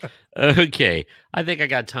 Okay. I think I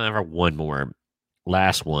got time for one more.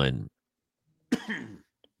 Last one.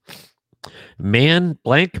 Man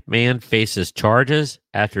faces charges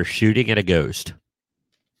after shooting at a ghost.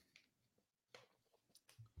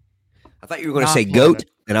 I thought you were going to Not say Florida. goat,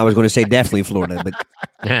 and I was going to say definitely Florida, but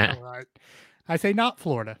All right. I say not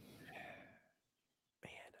Florida.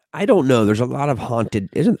 I don't know. There's a lot of haunted.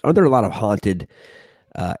 Are there a lot of haunted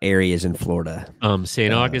areas in Florida?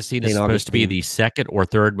 St. Augustine is St. supposed to be Augustine. the second or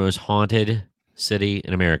third most haunted city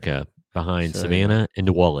in America, behind So- Savannah and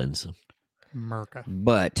New Orleans. Merca.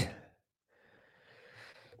 But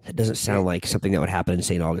that doesn't sound like something that would happen in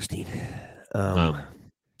St. Augustine.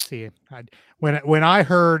 See, when I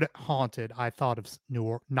heard haunted, I thought of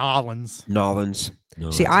Nolans. Nolans.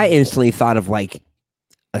 No, See, I instantly thought of like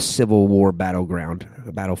a Civil War battleground,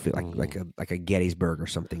 a battlefield, like a Gettysburg or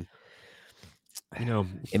something. you know,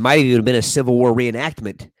 It might have even been a Civil War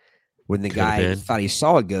reenactment when the Could have guy been. thought he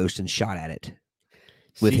saw a ghost and shot at it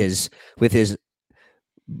with see, his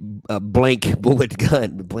blank bullet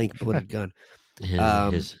gun. Blank bullet gun. his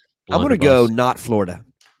I'm gonna go blunderbuss. not Florida.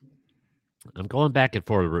 I'm going back and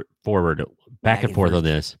forward, Back and and forth on forth.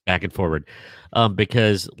 this, back and forward,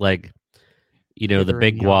 because like, the Hither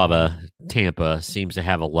Big and yon. Guava, Tampa, seems to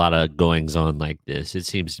have a lot of goings on like this. It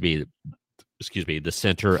seems to be, the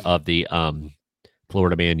center of the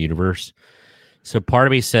Florida Man universe. So part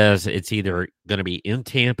of me says it's either going to be in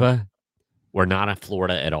Tampa or not in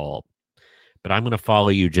Florida at all. But I'm going to follow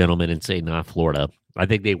you, gentlemen, and say not Florida. I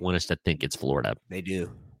think they want us to think it's Florida. They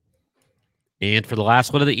do. And for the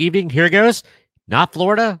last one of the evening, here it goes. Not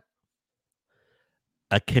Florida.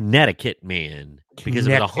 A Connecticut man, because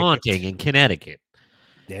of the Connecticut. haunting in Connecticut,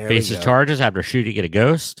 There we faces go. charges after shooting at a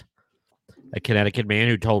ghost. A Connecticut man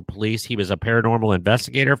who told police he was a paranormal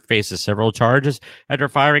investigator faces several charges after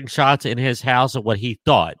firing shots in his house at what he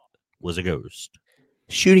thought was a ghost.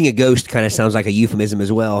 Shooting a ghost kind of sounds like a euphemism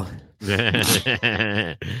as well.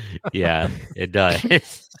 Yeah, it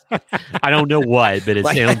does. I don't know what, but it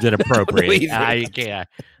Like, sounds inappropriate. believe I it. can't.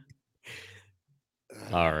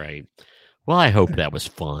 All right. Well, I hope that was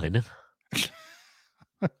fun.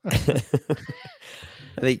 I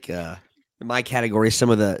think in my category, some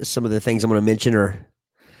of the things I'm going to mention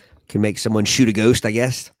can make someone shoot a ghost. I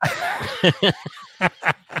guess.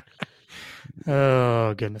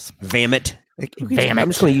 Oh goodness. Vomit. Vomit. I'm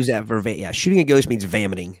just going to use that for yeah. Shooting a ghost means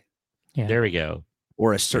vomiting Yeah. There we go.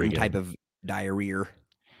 or a certain go. type of diarrhea.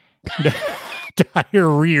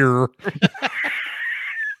 Diarrhea.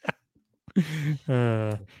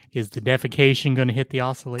 Is the defecation going to hit the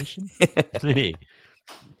oscillation?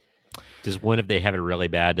 Does one, if they have it really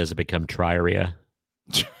bad, does it become triarrhea?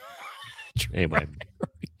 Anyway.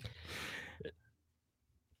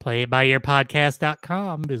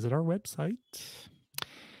 Playitbyearpodcast.com. Visit our website.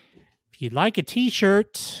 If you'd like a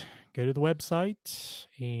t-shirt, go to the website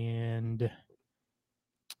and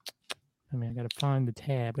I got to find the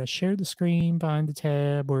tab. I share the screen, find the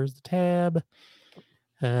tab. Where's the tab?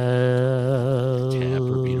 Tab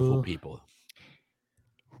for beautiful people.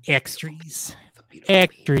 Extras.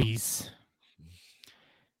 Extras.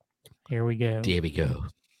 Here we go. There we go.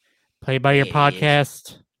 Play by Ear Yeah.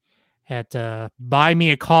 podcast at Buy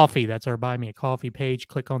Me a Coffee. That's our Buy Me a Coffee page.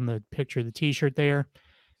 Click on the picture of the t-shirt there,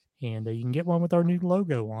 and you can get one with our new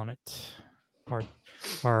logo on it.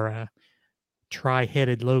 Our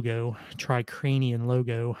tri-headed logo, tricranian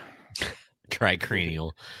logo.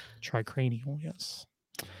 Tricranial. Tricranial, yes.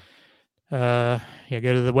 Go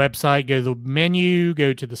to the website, go to the menu,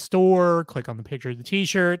 go to the store, click on the picture of the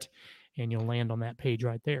t-shirt, and you'll land on that page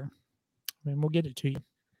right there. And we'll get it to you.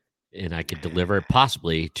 And I could deliver it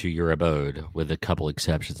possibly to your abode with a couple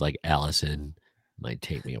exceptions, like Allison. Might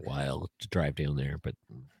take me a while to drive down there, but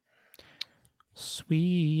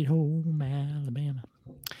Sweet home Alabama.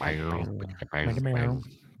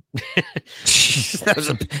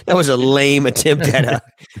 that was a lame attempt at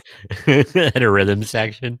At a rhythm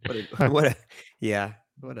section. what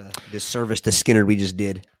a disservice to Skinner we just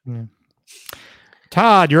did.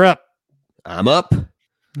 Todd, you're up. I'm up.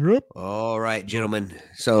 You're up. All right, gentlemen.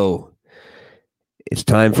 So it's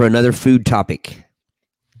time for another food topic.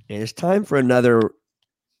 And it's time for another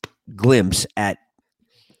glimpse at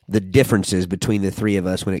the differences between the three of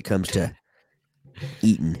us when it comes to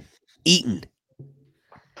eating.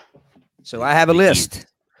 So I have a list.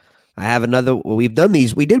 I have another. Well, we've done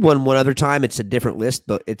these. We did one other time. It's a different list,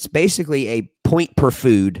 but it's basically a point per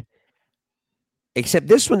food. Except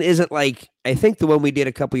this one isn't like, I think the one we did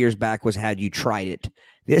a couple years back was had you tried it.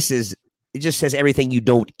 It just says everything you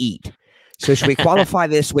don't eat. So should we qualify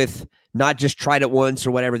this with not just tried it once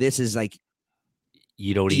or whatever? This is like,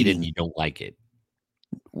 You don't eat it and you don't like it.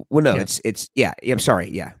 well, no, Yeah. yeah, I'm sorry.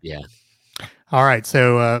 Yeah. Yeah. All right.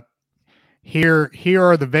 So here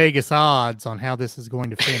are the Vegas odds on how this is going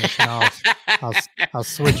to finish. And I'll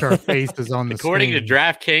switch our faces on the According screen. to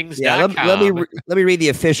DraftKings.com. Yeah. Let me read the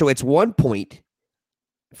official. It's 1 point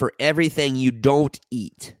for everything you don't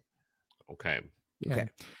eat. Okay. Okay.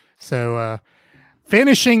 So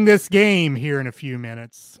finishing this game here in a few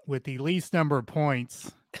minutes with the least number of points.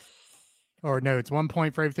 Or no, it's 1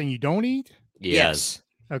 point for everything you don't eat. Yes.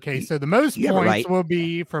 Okay, so the most You have it points right. will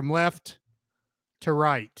be from left to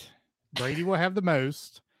right. Brady will have the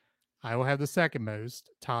most. I will have the second most.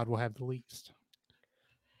 Todd will have the least.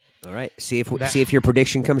 All right. See if your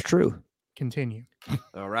prediction comes true. Continue.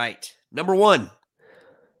 All right. Number 1.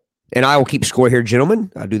 And I will keep score here, gentlemen.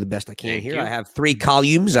 I'll do the best I can Thank here. you. I have 3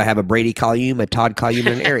 columns. I have a Brady column, a Todd column,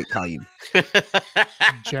 and an Eric column.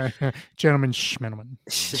 Gentlemen, schmentlemen.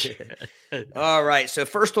 All right. So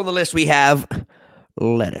first on the list we have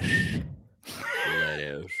lettuce.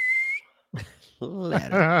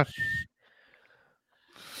 Lettuce.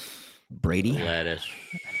 Brady. Lettuce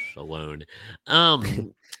alone.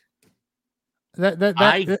 That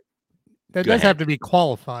Go does ahead. have to be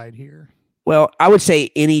qualified here. Well, I would say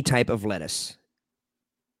any type of lettuce.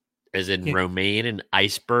 As in Yeah. romaine and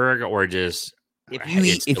iceberg, or just If you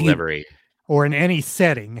eat, its delivery? Or in any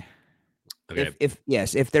setting. Okay.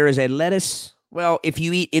 if there is a lettuce, well, if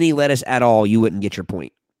you eat any lettuce at all, you wouldn't get your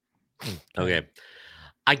point. Okay.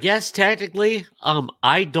 I guess technically,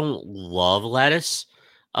 I don't love lettuce.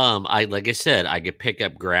 Like I said, I could pick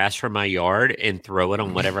up grass from my yard and throw it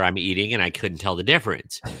on whatever I'm eating, and I couldn't tell the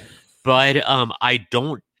difference. But I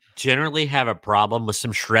don't generally have a problem with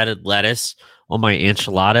some shredded lettuce on my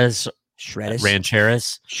enchiladas, Shreddus.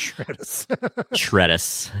 rancheras, Shreddus.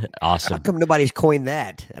 shreddus. How Awesome. come nobody's coined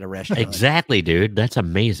that at a restaurant? Exactly, dude. That's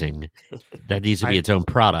amazing. That needs to be its own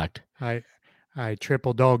product. I I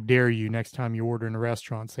triple dog dare you next time you order in a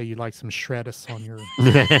restaurant. Say you'd like some shreddus on your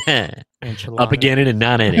enchilada. Up again and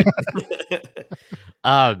not in it.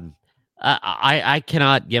 I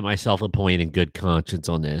cannot get myself a point in good conscience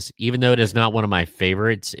on this, even though it is not one of my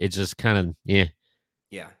favorites. It's just kind of Yeah.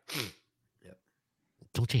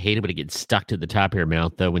 Don't you hate it when it gets stuck to the top of your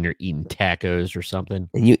mouth though when you're eating tacos or something?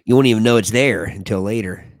 And you won't even know it's there until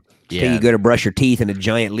later. Until Yeah, you go to brush your teeth and a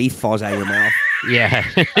giant leaf falls out of your mouth, yeah.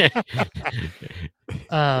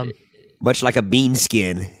 much like a bean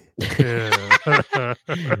skin. The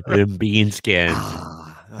bean skin.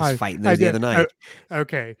 I was fighting those the other night.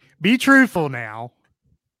 Okay. Be truthful now.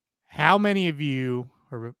 How many of you,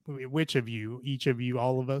 or which of you, each of you,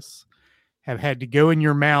 all of us, have had to go in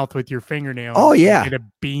your mouth with your fingernail? Oh, yeah. Get a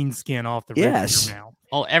bean skin off the roof Yes. of your mouth.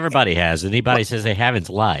 Oh, everybody has. Anybody says they haven't's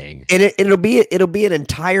lying. And it'll be an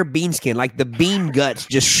entire bean skin, like the bean guts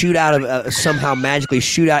just shoot out of somehow magically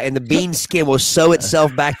shoot out, and the bean skin will sew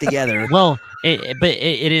itself back together. Well,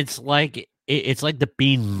 it's like the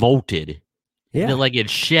bean molted. Yeah, Like it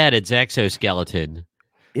shed its exoskeleton.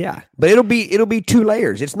 yeah, but it'll be 2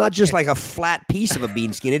 layers. It's not just like a flat piece of a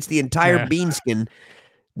bean skin; it's the entire Yeah. bean skin,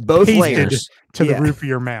 both Pasted layers. to Yeah. the roof of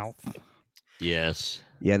your mouth. Yes.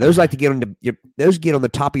 Yeah, those like to get on those get on the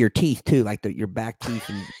top of your teeth too, like your back teeth,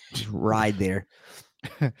 and just ride there.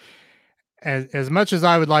 As much as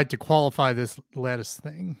I would like to qualify this lettuce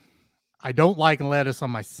thing, I don't like lettuce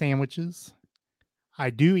on my sandwiches.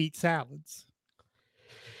 I do eat salads.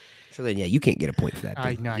 So then, yeah, you can't get a point for that.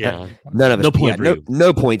 I dude. know. Yeah. None of us. No point for no, you.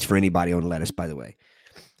 no points for anybody on lettuce, by the way.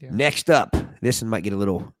 Yeah. Next up, this one might get a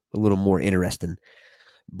little more interesting.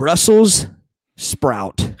 Brussels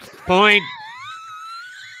sprout. Point.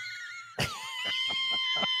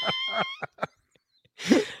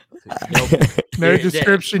 No Yeah,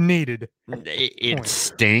 description needed. It Point.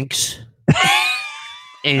 stinks.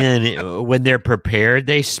 And when they're prepared,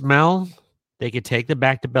 they smell. They could take them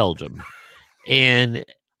back to Belgium. And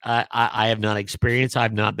I have not experienced.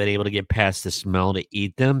 I've not been able to get past the smell to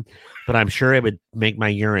eat them, but I'm sure it would make my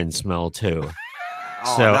urine smell too.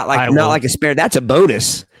 Oh, So not I like will- a spare. That's a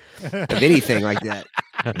bonus of anything like that.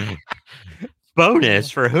 Bonus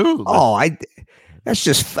for whom? Oh, that's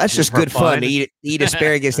just For good fun fun? to eat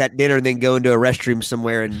asparagus at dinner and then go into a restroom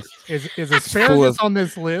somewhere and Is full asparagus of- on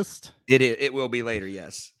this list? it will be later.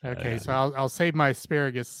 Yes. Okay, so I'll save my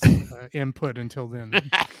asparagus input until then.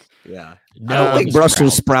 Yeah. No, I don't think the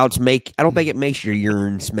Brussels sprout. sprouts I don't think it makes your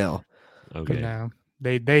urine smell. Okay. No,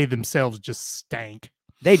 they themselves just stank.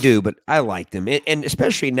 They do, but I like them, and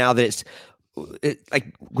especially now that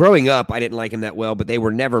like growing up, I didn't like them that well. But they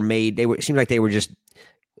were never made. It seemed like they were just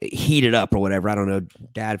heated up or whatever. I don't know,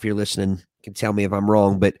 Dad, if you're listening, you can tell me if I'm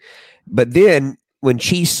wrong. But then when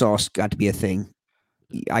cheese sauce got to be a thing,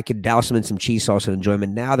 I could douse them in some cheese sauce and enjoy them.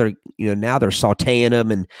 And now they're sautéing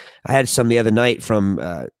them. And I had some the other night from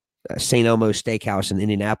St. Elmo's Steakhouse in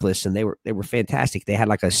Indianapolis, and they were fantastic. They had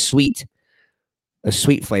like a sweet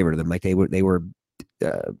flavor to them, like they were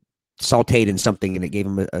sautéed in something, and it gave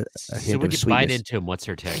them a So hint when of you bite sweetness. into them, what's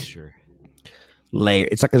their texture? Layer.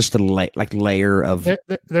 It's like just a layer of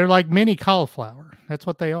They're like mini cauliflower. That's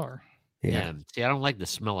what they are. yeah. See, I don't like the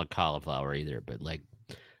smell of cauliflower either, but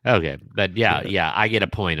okay. But yeah, I get a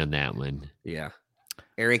point on that one. Yeah.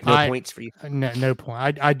 Eric, no points for you. No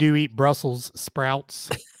point. I do eat Brussels sprouts.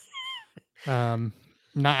 Not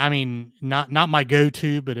my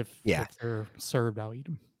go-to, but if they're served, I'll eat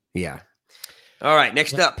them. Yeah. All right.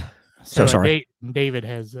 Next up. So sorry. David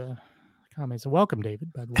has comments. Welcome,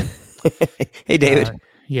 David. By the way. Hey, David.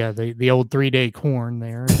 Yeah, the old 3-day corn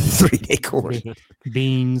there. 3-day corn.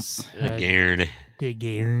 Beans. Darn.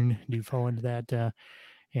 Do fall into that.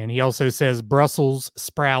 And he also says Brussels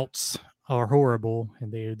sprouts are horrible,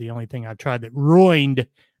 and they're the only thing I've tried that ruined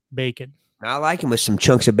bacon. I like them with some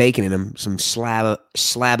chunks of bacon in them, some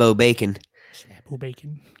slabo bacon. Apple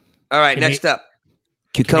bacon. All right, Cana- next up,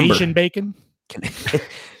 cucumber. Canadian bacon.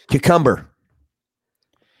 Cucumber.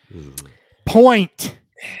 Point.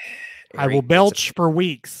 I will Eric, belch for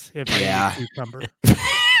weeks if I Yeah. eat cucumber.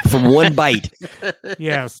 from one bite.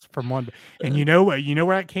 Yes, from one. And you know where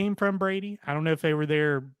that came from, Brady? I don't know if they were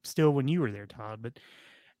there still when you were there, Todd, but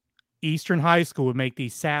Eastern High School would make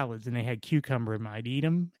these salads, and they had cucumber in them. I'd eat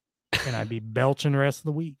them, and I'd be belching the rest of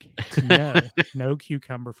the week. No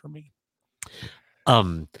cucumber for me.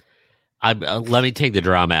 Let me take the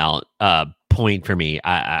drama out. Point for me.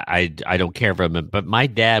 I don't care for them, but my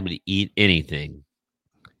dad would eat anything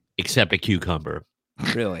except a cucumber.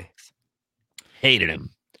 Really? Hated him.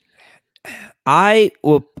 I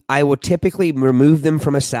will typically remove them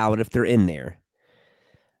from a salad if they're in there.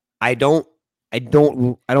 I don't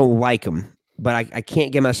like them, but I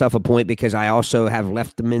can't give myself a point because I also have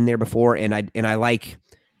left them in there before, and I like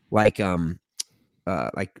I've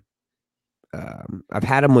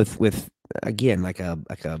had them with again like a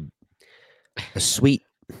sweet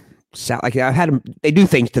salad. Like I've had them. They do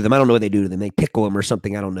things to them. I don't know what they do to them. They pickle them or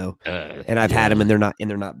something. I don't know. And I've had them, and they're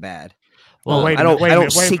not bad. Well, I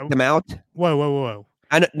don't seek them out. Whoa.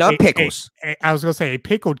 Not pickles. I was gonna say a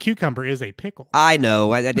pickled cucumber is a pickle. I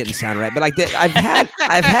know that didn't sound right, but like I've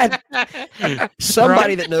had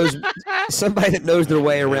somebody that knows their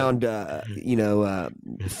way around,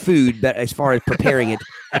 food. But as far as preparing it,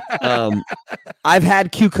 I've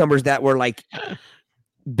had cucumbers that were like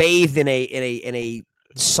bathed in a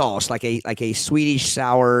sauce, like a Swedish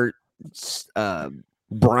sour,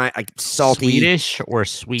 brine, like salty, Swedish or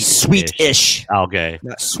sweet? Sweetish. Okay,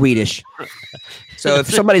 not Swedish. So if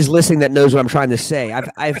somebody's listening that knows what I'm trying to say,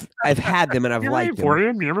 I've had them and I've liked them.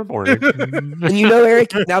 And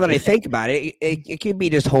Eric, now that I think about it, it could be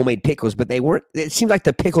just homemade pickles, but they weren't. It seemed like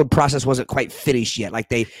the pickled process wasn't quite finished yet. Like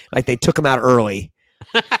they took them out early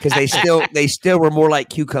because they still were more like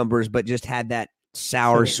cucumbers, but just had that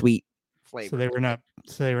sour sweet flavor. So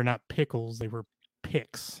they were not pickles. They were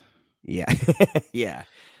picks. Yeah, yeah.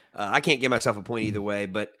 I can't give myself a point either way,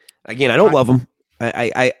 but again, I don't love them.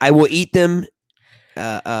 I will eat them.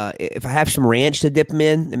 If I have some ranch to dip them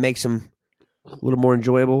in, it makes them a little more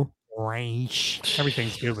enjoyable. Ranch.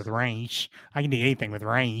 Everything's good with ranch. I can eat anything with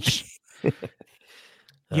ranch.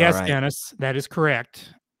 Yes, right. Dennis, that is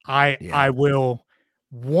correct. I will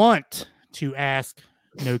want to ask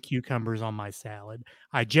no cucumbers on my salad.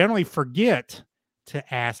 I generally forget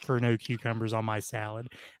to ask for no cucumbers on my salad.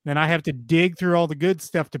 Then I have to dig through all the good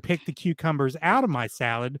stuff to pick the cucumbers out of my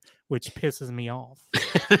salad, which pisses me off.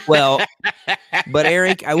 Well, but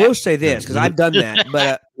Eric, I will say this because I've done that,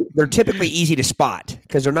 but they're typically easy to spot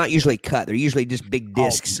because they're not usually cut. They're usually just big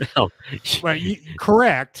discs. Oh, no. Well,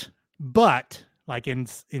 correct, but like in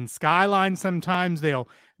Skyline, sometimes they'll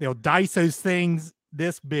dice those things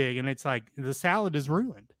this big, and it's like the salad is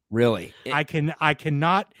ruined. Really, I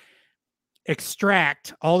cannot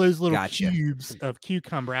extract all those little cubes of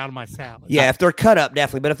cucumber out of my salad. Yeah, if they're cut up,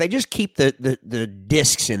 definitely. But if they just keep the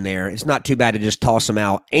discs in there, it's not too bad to just toss them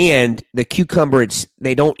out. And the cucumber,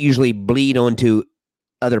 they don't usually bleed onto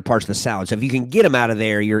other parts of the salad. So if you can get them out of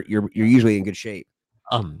there, you're usually in good shape.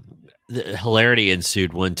 The hilarity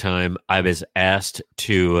ensued one time. I was asked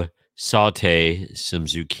to saute some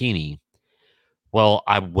zucchini. Well,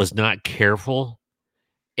 I was not careful,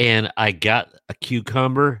 and I got a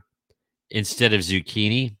cucumber instead of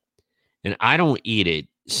zucchini, and I don't eat it,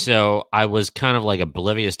 so I was kind of like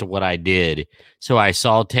oblivious to what I did. So I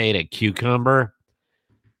sauteed a cucumber,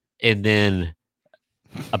 and then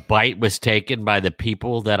a bite was taken by the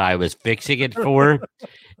people that I was fixing it for,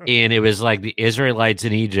 and it was like the Israelites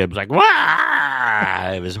in Egypt, like,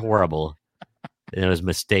 "Wah!" It was horrible. It was a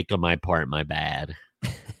mistake on my part, my bad.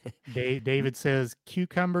 David says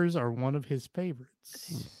cucumbers are one of his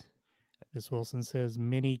favorites. Miss Wilson says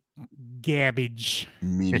mini gabbage.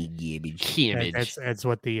 Mini gabbage. That's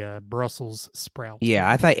what the Brussels sprout. Yeah,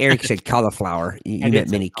 I thought Eric said cauliflower. You meant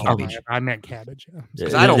mini cabbage. I meant cabbage.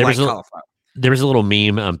 Because I don't like cauliflower. There was a little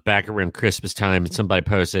meme back around Christmas time, and somebody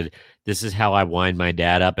posted, "This is how I wind my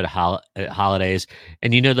dad up at holidays."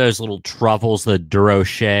 And you know those little truffles, the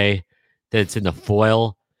Durocher that's in the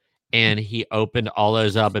foil? And he opened all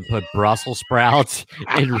those up and put Brussels sprouts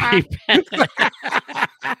and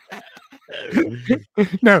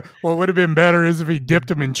No, what would have been better is if he dipped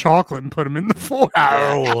them in chocolate and put them in the foil.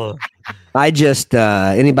 Oh. I just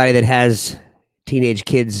anybody that has teenage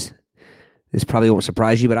kids, this probably won't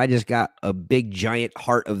surprise you, but I just got a big giant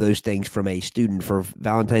heart of those things from a student for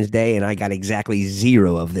Valentine's Day, and I got exactly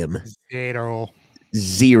 0 of them. 0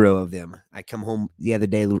 of them. I come home the other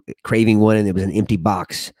day craving one, and it was an empty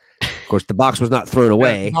box. Of course, the box was not thrown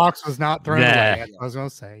away. The box was not thrown away. I was going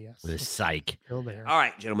to say, yes. The psych. Still there. All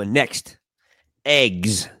right, gentlemen. Next,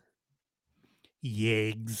 eggs.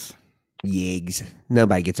 Yeggs.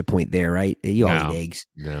 Nobody gets a point there, right? You all eat eggs.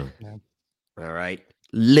 No. All right.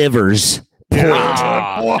 Livers.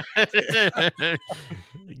 Oh.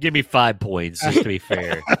 Give me 5 points, just to be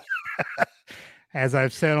fair. As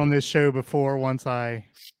I've said on this show before, once I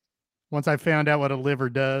found out what a liver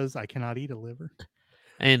does, I cannot eat a liver.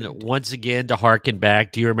 And once again, to harken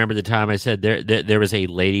back, do you remember the time I said there was a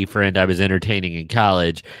lady friend I was entertaining in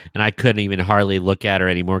college, and I couldn't even hardly look at her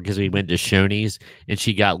anymore because we went to Shoney's, and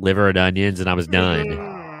she got liver and onions, and I was done.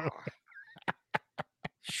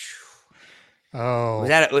 Was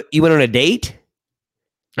that you went on a date?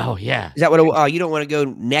 Oh yeah. Is that what? You don't want to go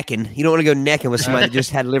necking. You don't want to go necking with somebody that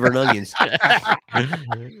just had liver and onions.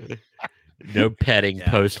 No petting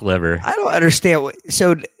post liver. I don't understand.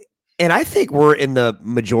 And I think we're in the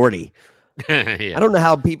majority. Yeah. I don't know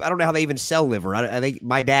how they even sell liver. I think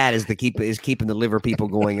my dad is keeping the liver people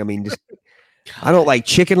going. I mean, I don't like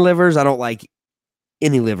chicken livers. I don't like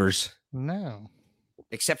any livers. No.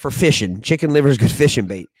 Except for fishing. Chicken liver is good fishing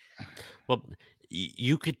bait. Well,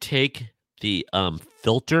 you could take the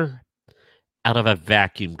filter out of a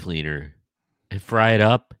vacuum cleaner and fry it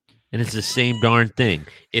up, and it's the same darn thing.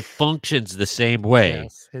 It functions the same way.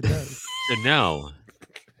 Yes, it does. So no.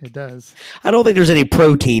 It does. I don't think there's any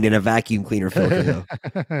protein in a vacuum cleaner filter, though.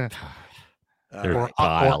 They're or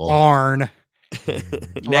vile. arn.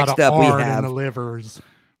 Next up, we in the have livers.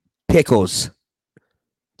 pickles.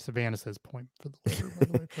 Savannah says point for the liver. By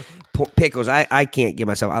the way, for her. Pickles. I can't get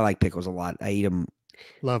myself. I like pickles a lot. I eat them.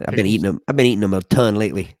 Love. I've been eating them. I've been eating them a ton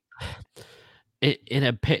lately.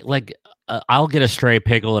 I'll get a stray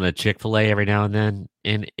pickle in a Chick-fil-A every now and then,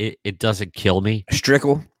 and it doesn't kill me. A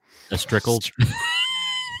strickle. A strickle.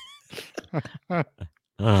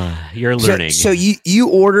 You're learning. So you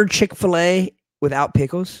ordered Chick-fil-A without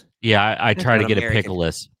pickles? Yeah, I try to get un-American. a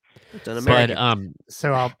pickleless. It's an But American.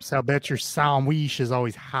 So I'll bet your sandwich is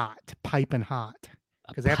always hot, piping hot,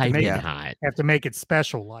 because they have to piping make hot. it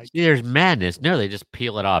special. Like There's madness. No, they just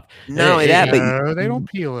peel it off. Not only that, but no, they don't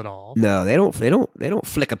peel it off. no, they don't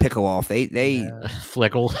flick a pickle off. They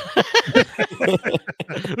Flickle.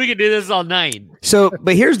 We can do this all night. So,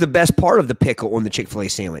 but here's the best part of the pickle on the Chick-fil-A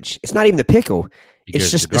sandwich. It's not even the pickle. Because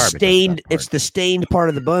It's just the garbage, that's stained. that part. It's the stained part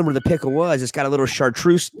of the bun where the pickle was. It's got a little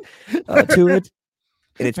chartreuse to it,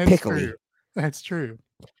 and it's That's pickly. true. That's true.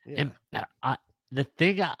 And the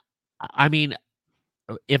thing, I mean,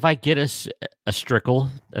 if I get a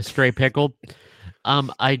stray pickle,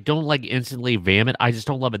 I don't like instantly vomit. I just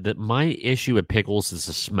don't love it. My issue with pickles is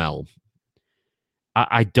the smell.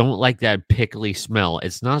 I don't like that pickly smell.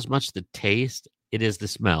 It's not as much the taste; it is the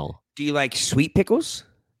smell. Do you like sweet pickles?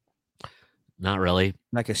 Not really.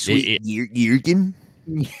 Like a sweet gherkin?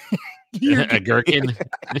 A gherkin.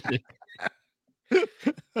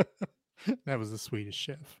 That was the Swedish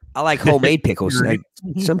chef. I like homemade pickles.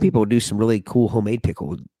 Some people do some really cool homemade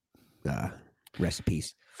pickle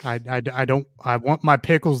recipes. I don't. I want my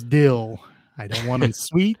pickles dill. I don't want them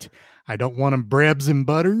sweet. I don't want them brebs and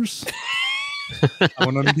butters. I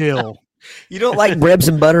want them dill. You don't like breads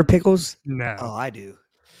and butter pickles? No. Oh, I do.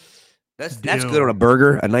 That's Dill. good on a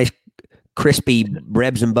burger. A nice crispy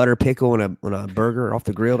breads and butter pickle on a burger off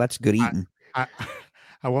the grill. That's good eating.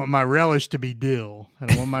 I want my relish to be dill.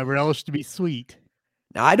 And I want my relish to be sweet.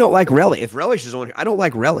 Now, I don't like relish. If relish is on here, I don't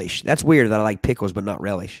like relish. That's weird that I like pickles but not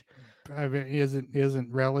relish. I mean,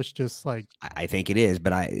 isn't relish just like I think it is,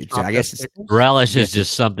 but I guess it's Relish is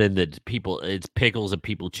just something that it's pickles that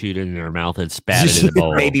people chewed in their mouth and spat it in the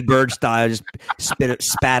bowl. baby bird style. Just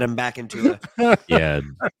spat them back into a. Yeah.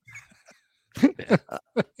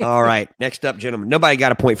 All right, next up, gentlemen. Nobody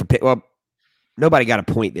got a point for well, nobody got a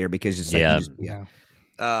point there because it's like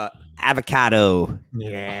avocado.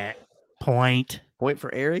 yeah. Point. Point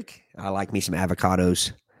for Eric. I like me some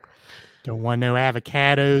avocados. Don't want no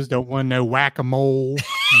avocados. Don't want no whack-a-mole.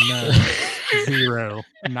 No. Zero.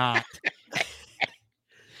 Not.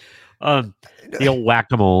 The old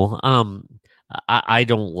whack-a-mole. I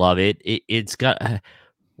don't love it. It's got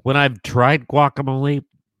when I've tried guacamole.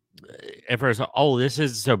 At first, this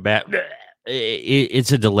is so bad.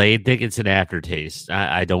 It's a delayed thing. It's an aftertaste.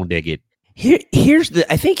 I don't dig it.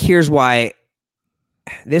 I think here's why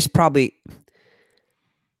this probably.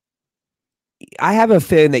 I have a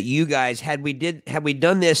feeling that you guys had we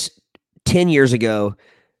done this 10 years ago,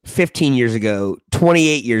 15 years ago,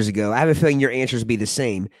 28 years ago, I have a feeling your answers would be the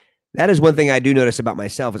same. That is one thing I do notice about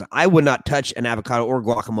myself is I would not touch an avocado or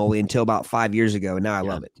guacamole until about 5 years ago, and now I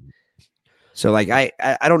love it. So like I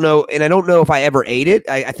don't know, and I don't know if I ever ate it.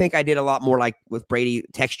 I think I did a lot more like with Brady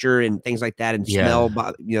texture and things like that and smell,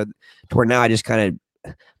 but to where now I just kind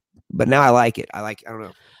of, but now I like it. I don't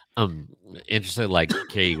know. Interesting. Like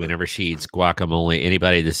Katie, whenever she eats guacamole,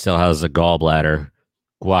 anybody that still has a gallbladder,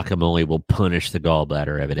 guacamole will punish the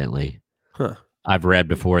gallbladder. Evidently, I've read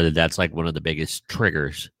before that's like one of the biggest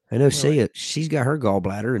triggers. I know. She's got her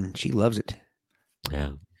gallbladder and she loves it.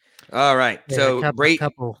 Yeah. All right. Yeah, So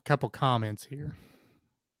couple comments here.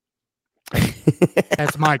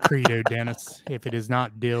 That's my credo, Dennis. If it is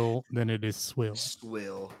not dill, then it is swill.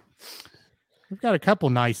 Swill. We've got a couple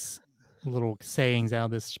nice little sayings out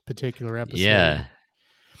of this particular episode. Yeah.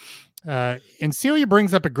 And Celia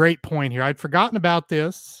brings up a great point here. I'd forgotten about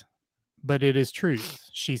this, but it is truth.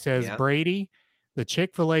 She says, Brady, the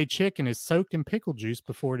Chick-fil-A chicken is soaked in pickle juice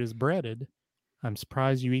before it is breaded. I'm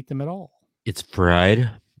surprised you eat them at all. It's fried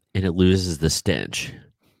and it loses the stench.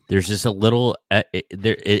 There's just a little,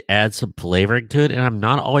 it adds some flavoring to it, and I'm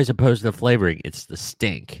not always opposed to the flavoring. It's the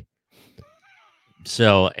stink.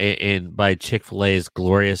 So, and by Chick-fil-A's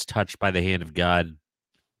glorious touch by the hand of God,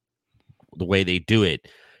 the way they do it,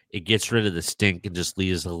 it gets rid of the stink and just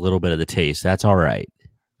leaves a little bit of the taste. That's all right.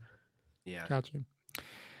 Yeah. Gotcha.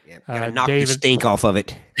 Yeah. Gotta knock David- the stink off of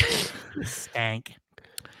it. Stank.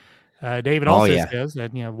 David Oh, also yeah. says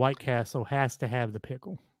that White Castle has to have the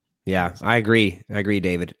pickle. Yeah, I agree.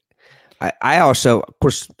 David. I also, of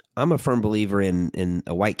course, I'm a firm believer in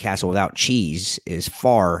a White Castle without cheese is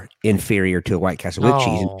far inferior to a White Castle with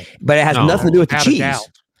cheese. But it has No, nothing to do with the without a cheese. doubt.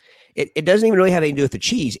 It doesn't even really have anything to do with the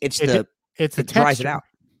cheese. It's It's a it dries it texture. out.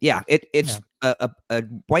 Yeah, it's a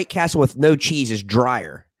White Castle with no cheese is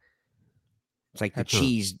drier. It's like the That's-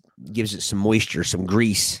 cheese gives it some moisture, some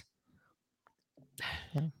grease.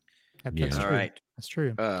 That's Yeah. true. All right. That's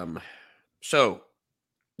true. So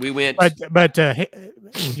we went. But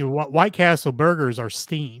White Castle burgers are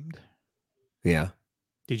steamed. Yeah,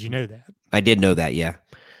 Did you know that? I did know that. Yeah.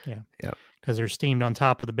 Because they're steamed on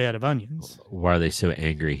top of the bed of onions. Why are they so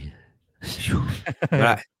angry?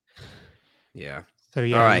 Yeah. So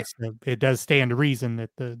yeah, All right. it does stand to reason that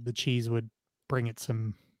the cheese would bring it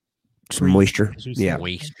some Some grease, moisture. as you Yeah. said.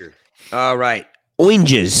 Moisture. All right.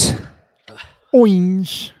 Oranges.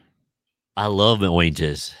 Orange. I love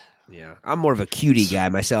oranges. Yeah. I'm more of a cutie guy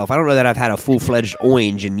myself. I don't know that I've had a full-fledged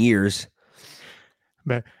orange in years.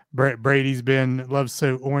 But Brady's loves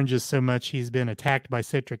oranges so much he's been attacked by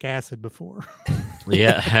citric acid before.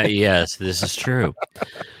 Yeah, yes, this is true.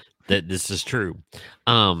 This is true.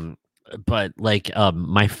 But like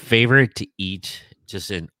my favorite to eat just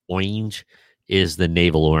an orange is the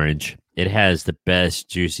navel orange. It has the best,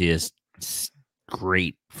 juiciest,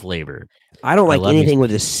 great flavor. I don't like love anything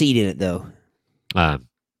with a seed in it, though.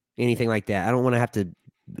 Anything Like that. I don't want to have to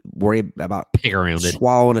worry about pick around it.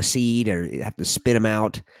 swallowing a seed or have to spit them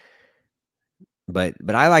out. But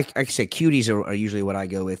I like I said, cuties are usually what I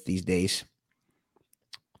go with these days.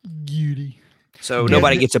 Beauty. So Yeah.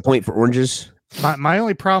 nobody gets a point for oranges. My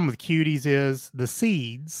only problem with cuties is the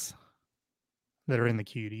seeds that are in the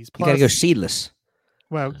cuties. You got to go Plus- seedless.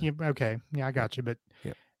 Well, okay, yeah, I got you. But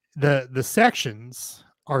Yep. the sections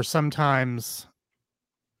are sometimes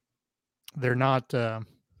they're not.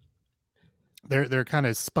 They're kind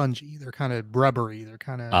of spongy. They're kind of rubbery. They're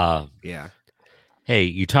kind of. Yeah. Hey,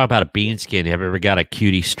 you talk about a bean skin. Have you ever got a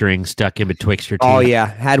cutie string stuck in betwixt your teeth? Oh yeah,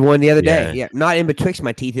 had one the other day. Yeah. Yeah, not in betwixt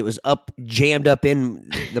my teeth. It was jammed up in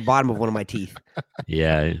the bottom of one of my teeth.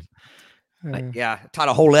 Yeah. Yeah, taught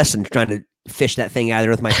a whole lesson trying to fish that thing out of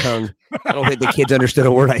there with my tongue. I don't think the kids understood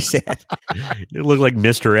a word I said. It looked like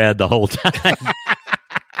Mr. Ed the whole time.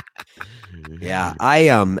 Yeah, I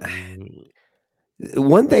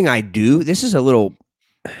one thing I do. This is a little,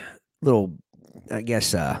 I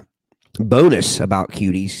guess, bonus about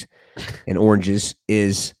cuties and oranges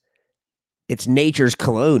is it's nature's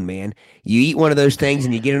cologne, man. You eat one of those things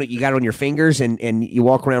and you got it on your fingers and you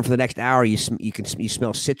walk around for the next hour. You smell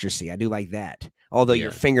citrusy. I do like that. Although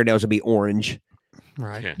your Yeah. fingernails will be orange,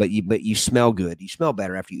 Right. Yeah. but you smell good. You smell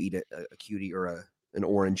better after you eat a cutie or an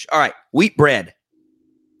orange. All right, wheat bread.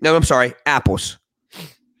 No, I'm sorry, apples.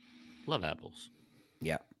 Love apples.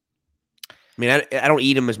 Yeah. I mean, I don't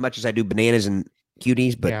eat them as much as I do bananas and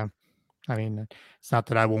cuties, but yeah. I mean, it's not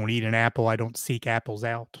that I won't eat an apple. I don't seek apples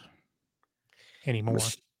out anymore.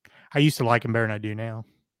 I used to like them better than I do now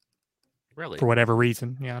Really? for whatever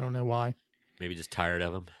reason. Yeah, I don't know why. Maybe just tired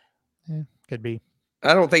of them. Could be.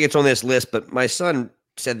 I don't think it's on this list, but my son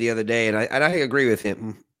said the other day, and I agree with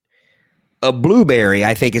him. A blueberry,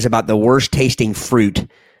 I think, is about the worst tasting fruit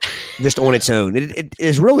just on its own. It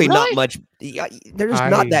is really not much. They're just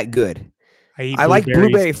not that good. eat I like blueberries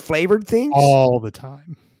blueberry flavored things, all the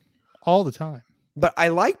time. All the time. but I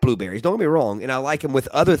like blueberries. Don't get me wrong. And I like them with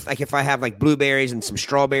other, like if I have like blueberries and some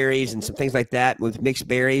strawberries and some things like that with mixed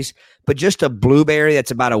berries. But just a blueberry that's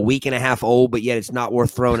about a week and a half old, but yet it's not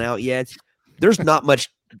worth throwing out yet. There's not much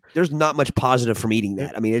positive from eating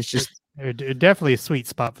that. I mean, it's just It definitely a sweet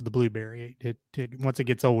spot for the blueberry. It once it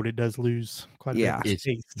gets old, it does lose quite a Yeah. bit of its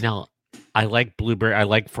taste. Now, I like blueberry. I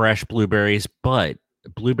like fresh blueberries, but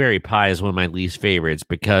blueberry pie is one of my least favorites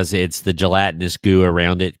because it's the gelatinous goo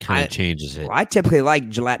around it kind I- of changes it. Well, I typically like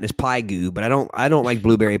gelatinous pie goo, but I don't like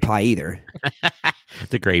blueberry pie either.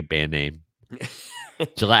 It's a great band name.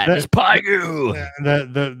 Gelatinous pie goo.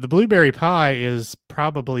 The blueberry pie is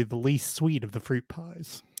probably the least sweet of the fruit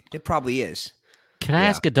pies. It probably is. Can I Yeah.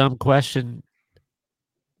 ask a dumb question?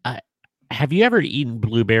 Have you ever eaten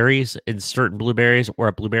blueberries and certain blueberries or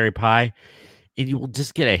a blueberry pie, and you will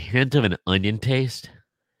just get a hint of an onion taste?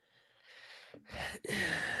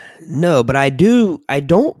 No, but I do. I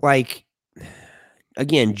don't like.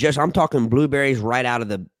 Again, I'm talking blueberries right out of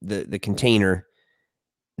the container.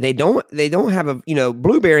 They don't have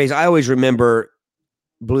blueberries. I always remember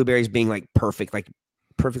blueberries being like perfect, like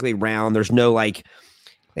perfectly round. There's no like,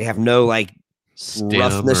 they have no like Stem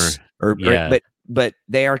roughness yeah. but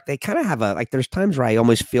they kind of have a, like, there's times where I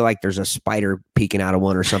almost feel like there's a spider peeking out of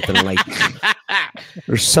one or something. Like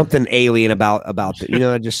there's something alien about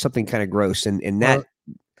it, just something kind of gross. And that,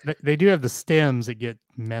 they do have the stems that get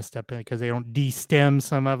messed up because they don't de-stem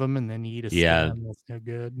some of them, and then you eat a stem. That's no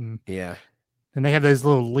good. And they have those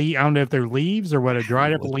little I don't know if they're leaves or what,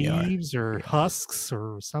 dried up leaves or husks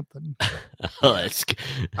or something. I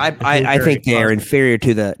think they are inferior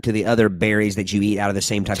to the other berries that you eat out of the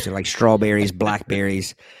same types of, like strawberries,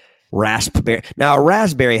 blackberries, raspberry. Now, a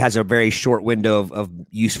raspberry has a very short window of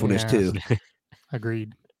usefulness too.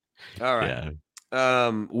 Agreed. All right.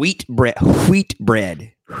 Wheat bread.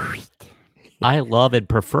 I love and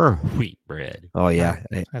prefer wheat bread. Oh yeah,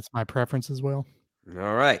 that's my preference as well.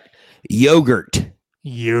 All right, yogurt.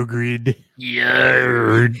 Yogurt.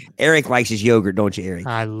 Eric likes his yogurt, don't you, Eric?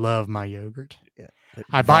 I love my yogurt. Yeah.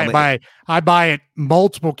 I buy it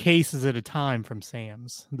multiple cases at a time from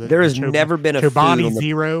Sam's. There has never been a Chobani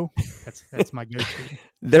Zero. That's my go-to.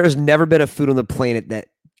 There has never been a food on the planet that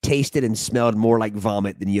tasted and smelled more like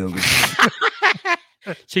vomit than yogurt.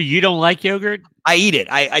 So you don't like yogurt? I eat it.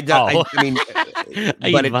 I mean, I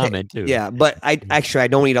eat vomit too. Yeah, but I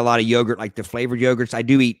don't eat a lot of yogurt, like the flavored yogurts. I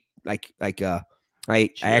do eat I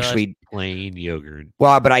actually plain yogurt.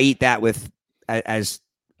 Well, but I eat that with as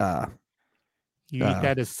you eat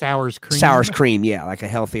that as sour cream. Sour cream, yeah, like a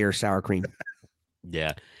healthier sour cream.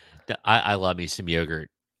 Yeah, I love me some yogurt.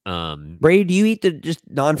 Brady, do you eat the just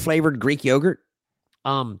non-flavored Greek yogurt?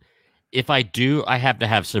 If I do, I have to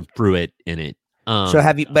have some fruit in it. So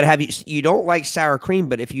you don't like sour cream,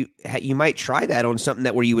 but if you might try that on something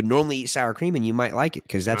where you would normally eat sour cream and you might like it,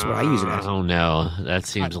 because that's what I use it as. Oh no, that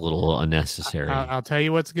seems a little unnecessary. I'll tell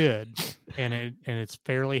you what's good, and it's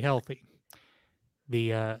fairly healthy.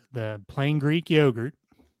 The plain Greek yogurt,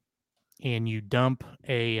 and you dump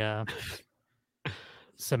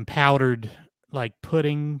some powdered like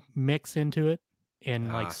pudding mix into it,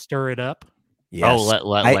 and like stir it up. Yes. Oh,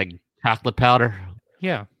 like chocolate powder.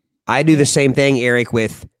 Yeah. I do the same thing, Eric,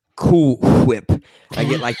 with Cool Whip. I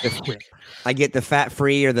get like the fat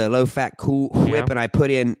free or the low fat Cool Whip, and I put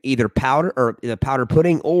in either powder or the powder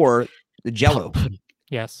pudding or the Jello.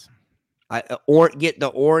 Yes. Get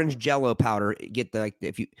the orange Jello powder. Get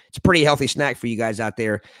it's a pretty healthy snack for you guys out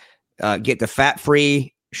there. Get the fat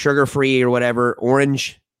free, sugar free, or whatever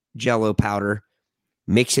orange Jello powder.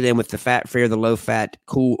 Mix it in with the fat free or the low fat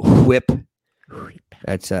Cool Whip.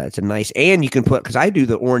 It's a nice, and you can put, because I do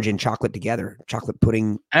the orange and chocolate together, chocolate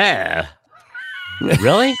pudding.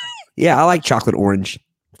 Really? Yeah, I like chocolate orange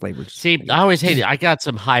flavors. See, I always hated. I got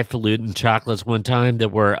some highfalutin chocolates one time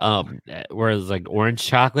that were it was like orange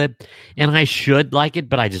chocolate, and I should like it,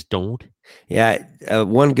 but I just don't. Yeah,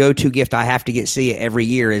 one go-to gift I have to get Sia every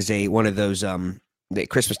year is one of those at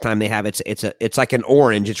Christmas time they have it's like an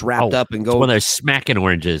orange. It's wrapped up and goes. One of those smacking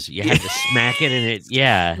oranges. You have to smack it, and it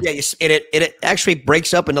it actually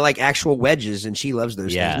breaks up into like actual wedges, and she loves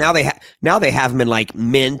those things. Now they have them in like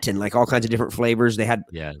mint and like all kinds of different flavors. They had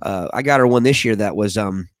I got her one this year that was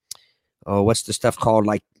what's the stuff called,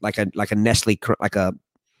 like a Nestle like a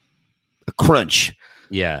crunch.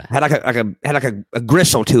 Yeah, had a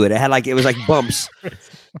gristle to it. It was like bumps.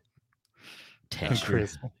 Texture.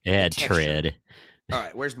 It had tread. All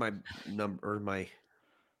right, where's my number?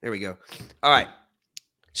 There we go. All right.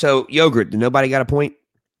 So yogurt. Did nobody got a point?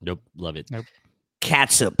 Nope. Love it. Nope.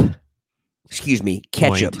 Catsup. Excuse me.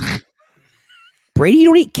 Ketchup. Brady, you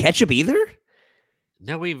don't eat ketchup either?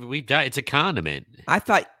 No, we've got, it's a condiment. I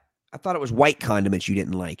thought it was white condiments you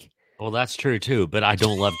didn't like. Well, that's true too, but I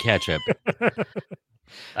don't love ketchup.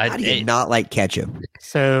 How do you not like ketchup?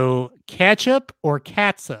 So ketchup or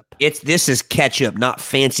catsup? This is ketchup, not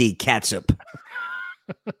fancy catsup.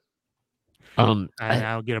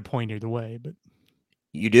 I'll get a point either way, but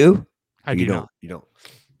you do? You don't. You don't.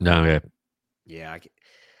 No. Okay. Yeah.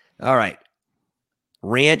 All right.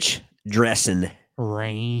 Ranch dressing.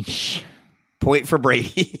 Ranch. Point for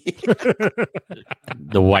Brady.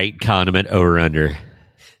 The white condiment over under.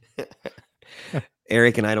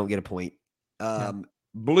 Eric and I don't get a point.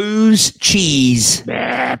 Blues cheese.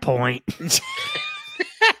 Point.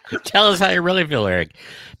 Tell us how you really feel, Eric.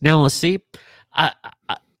 Now let's see. I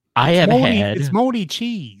have had. It's moldy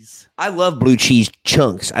cheese. I love blue cheese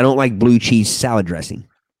chunks. I don't like blue cheese salad dressing.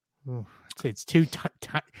 It's too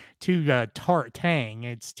tart tang.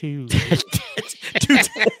 It's too Too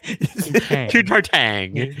tang.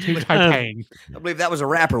 tartang. Too tang. I believe that was a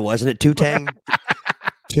rapper, wasn't it? Two-Tang?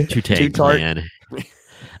 Too Two-Tart? man.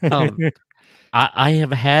 I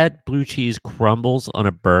have had blue cheese crumbles on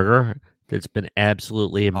a burger that's been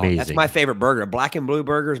absolutely amazing. That's my favorite burger. Black and blue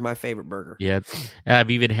burger is my favorite burger. Yeah, I've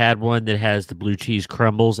even had one that has the blue cheese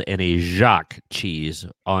crumbles and a Jacques cheese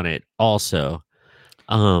on it also.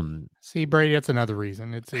 See, Brady, that's another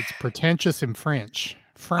reason. It's pretentious and French.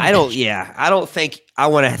 I don't think I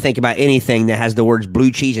want to think about anything that has the words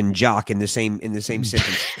blue cheese and jock in the same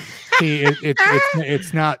sentence. See,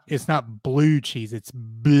 it's not blue cheese. It's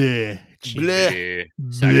bleh cheese. Bleh.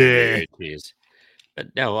 Bleh cheese.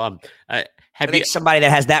 But no, I think somebody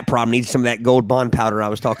that has that problem needs some of that Gold Bond powder I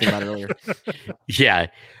was talking about earlier. Yeah,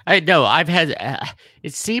 I know. I've had.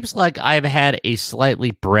 It seems like I've had a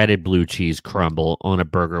slightly breaded blue cheese crumble on a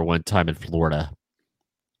burger one time in Florida.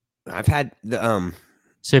 I've had the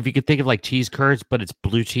So if you could think of like cheese curds, but it's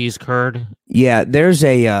blue cheese curd. Yeah, there's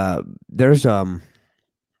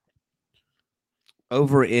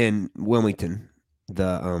over in Wilmington,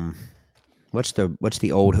 the what's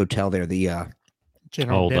the old hotel there? The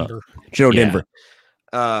General Denver. General Yeah. Denver.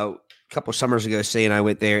 A couple of summers ago, Say and I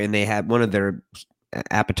went there, and they had one of their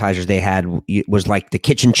appetizers. They had was like the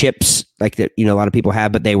kitchen chips, like that a lot of people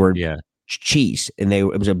have, but they were cheese, and it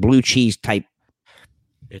was a blue cheese type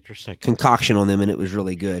Interesting concoction on them, and it was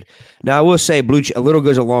really good. Now I will say a little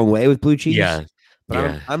goes a long way with blue cheese. Yeah.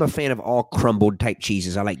 But I'm a fan of all crumbled type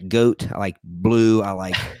cheeses. I like goat. I like blue. I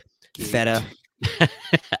like feta.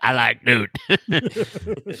 I like goat.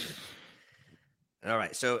 All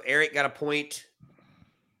right. So Eric got a point.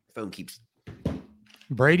 Phone keeps.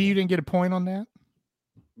 Brady, you didn't get a point on that?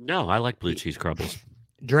 No, I like blue cheese crumbles.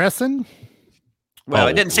 Dressing? Well, Oh.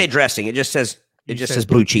 it didn't say dressing. It just says You said says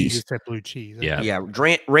blue cheese. You said blue cheese. Yeah. Yeah.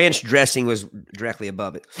 Ranch dressing was directly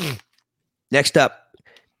above it. Next up,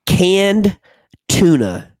 canned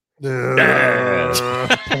tuna. Point.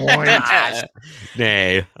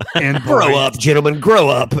 Nay. And Grow point. up, gentlemen. Grow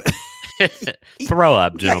up. Throw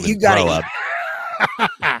up, gentlemen. you gotta Throw eat. up.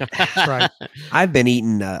 That's right. I've been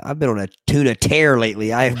eating. I've been on a tuna tear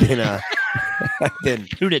lately. I've been. I've been.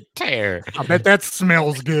 Tuna tear. I bet that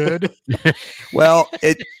smells good. Well,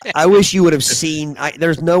 I wish you would have seen.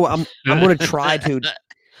 There's no. I'm going to try to.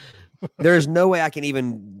 There's no way I can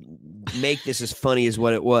even make this as funny as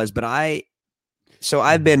what it was. But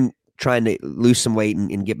I've been trying to lose some weight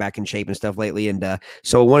and get back in shape and stuff lately. And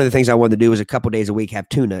so one of the things I wanted to do was a couple days a week have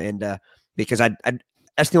tuna, and because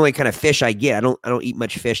that's the only kind of fish I get. I don't eat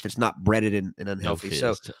much fish that's not breaded and unhealthy.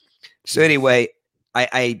 No So anyway,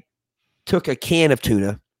 I took a can of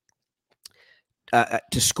tuna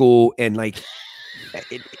to school, and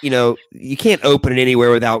you can't open it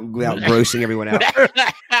anywhere without grossing everyone out.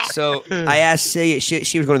 So I asked Celia,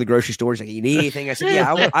 she was going to the grocery store. She's like, "You need anything?" I said,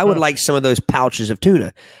 "Yeah, I would like some of those pouches of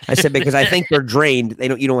tuna." I said, because I think they're drained.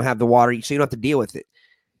 You don't have the water, so you don't have to deal with it.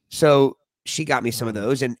 So she got me some of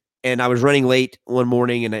those, and I was running late one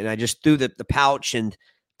morning, and I just threw the pouch, and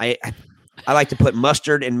I like to put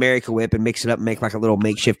mustard and Miracle Whip and mix it up and make like a little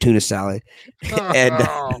makeshift tuna salad. And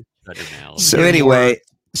so anyway,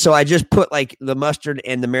 so I just put like the mustard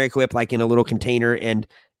and the Miracle Whip like in a little container, and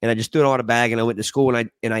I just threw it all in a bag, and I went to school, and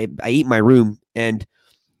I eat in my room. And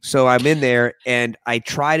so I'm in there, and I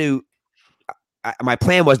try to. My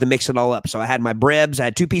plan was to mix it all up. So I had my breads. I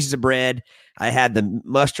had 2 pieces of bread. I had the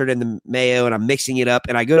mustard and the mayo, and I'm mixing it up.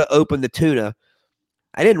 And I go to open the tuna.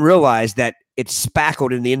 I didn't realize that it's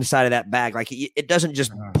spackled in the inside of that bag. Like it doesn't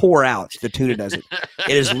just pour out. The tuna doesn't.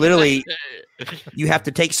 It is literally. You have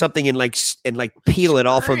to take something and peel it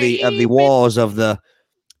off of the walls of the.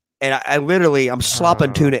 And I'm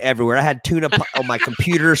slopping tuna everywhere. I had tuna on my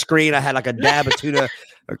computer screen. I had like a dab of tuna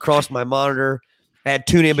across my monitor. I had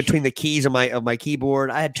tuna in between the keys of my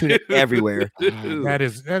keyboard. I had tuna everywhere. That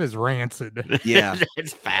is rancid. Yeah,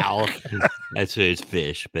 it's foul. It's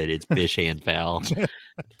fish, but it's fish and foul.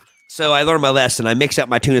 So I learned my lesson. I mix up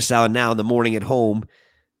my tuna salad now in the morning at home.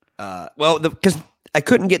 Because I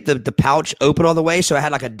couldn't get the pouch open all the way, so I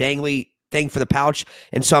had like a dangly thing for the pouch,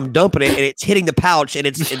 and so I'm dumping it, and it's hitting the pouch, and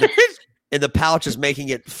and the pouch is making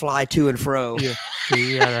it fly to and fro.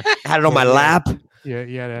 Yeah, I had it on my lap. Yeah,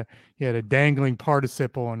 you had a dangling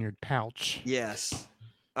participle on your pouch. Yes.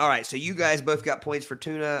 All right, so you guys both got points for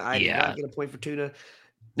tuna. I did not get a point for tuna.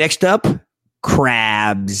 Next up,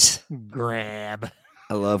 crabs. Grab.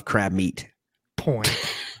 I love crab meat. Point.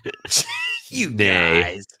 You Nay.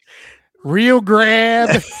 guys. Real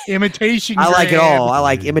grab, imitation I like it grab. all. I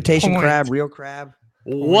like imitation Point. crab, real crab.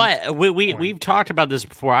 What we've talked about this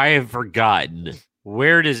before. I have forgotten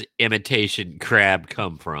Where does imitation crab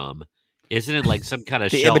come from? Isn't it like some kind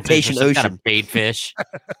of The shellfish or imitation some kind ocean. of bait fish?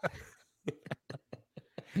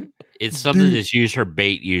 It's something Dude. that's used for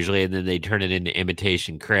bait usually, and then they turn it into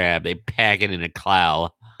imitation crab. They pack it in a clow.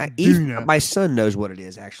 Tuna. My son knows what it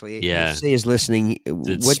is, actually. Yeah. If he is listening. Is it What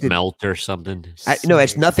did, smelt or something? no,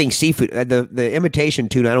 it's nothing seafood. The imitation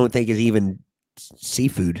tuna, I don't think is even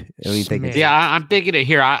seafood. I don't even think it's, Smeg. Yeah, I'm thinking it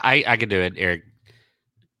here. I can do it, Eric.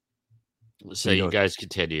 So What are you you doing? guys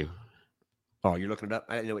continue. Oh, you're looking it up?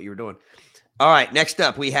 I didn't know what you were doing. All right, next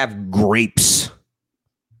up, we have grapes.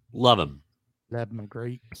 Love them. Love my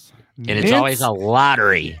grapes. And it's always a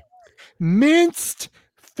lottery. minced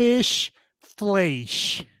fish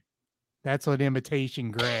flesh. That's what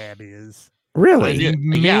imitation crab is. Really?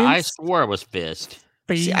 Yeah, I Minced swore it was fist.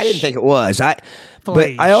 See, I didn't think it was. But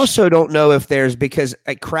flesh. I also don't know if there's because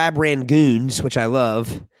at crab rangoons, which I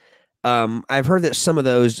love. I've heard that some of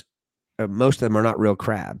those, most of them are not real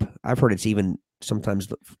crab. I've heard it's even sometimes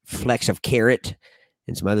flecks of carrot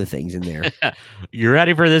and some other things in there. You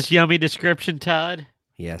ready for this yummy description, Todd?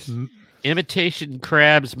 Yes. Imitation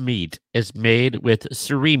crab's meat is made with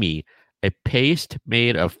surimi, a paste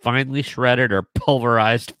made of finely shredded or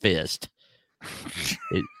pulverized fish.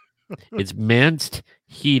 It's minced,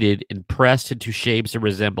 heated, and pressed into shapes that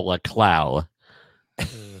resemble a clow.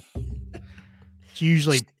 It's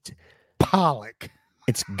usually pollock.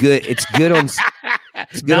 It's good. It's good on.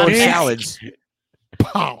 It's good Not on it. salads.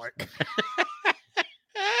 Pollock.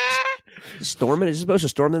 Storming. Is it supposed to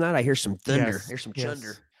storm tonight? I hear some thunder. Yes, There's some yes.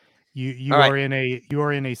 chunder. You All right.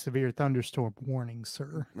 are in a severe thunderstorm warning,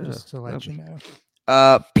 sir. Just to let you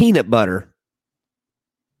know. Peanut butter.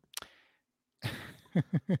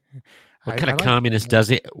 What kind of communist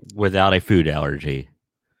does it without a food allergy?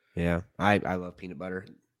 Yeah, I love peanut butter.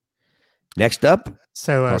 Next up,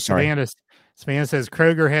 So Oh, sorry. Savannah says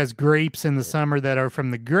Kroger has grapes in the summer that are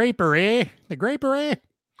from the grapery. The grapery.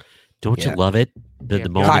 Don't Yeah. you love it? The Yeah,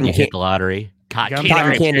 moment cotton you hit the lottery. Gum- cotton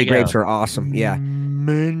candy there you grapes go. are awesome. Yeah,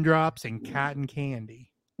 Moondrops and cotton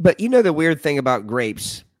candy. but you know the weird thing about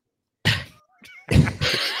grapes.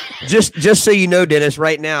 just so you know, Dennis,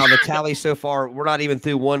 right now the tally so far, we're not even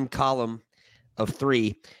through one column of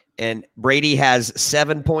 3, and Brady has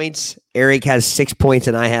 7 points, Eric has 6 points,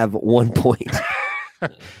 and I have 1 point.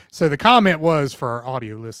 So the comment was for our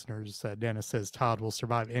audio listeners. Dennis says Todd will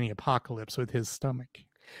survive any apocalypse with his stomach.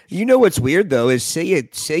 You know what's weird though is Celia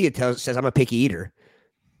says I'm a picky eater.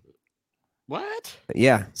 What?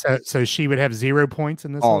 Yeah. So she would have 0 points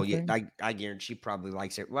in this. Oh whole yeah, thing? I guarantee she probably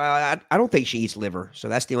likes it. Well, I don't think she eats liver, so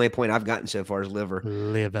that's the only point I've gotten so far is liver.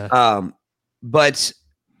 Liver. But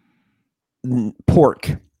pork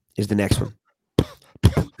is the next one.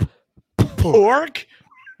 Pork?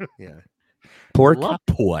 Yeah, pork. Love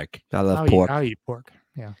pork. I love pork. I'll eat pork.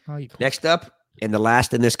 Yeah, I'll eat pork. Next up, and the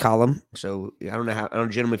last in this column. So I don't know,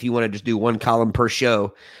 gentlemen, if you want to just do one column per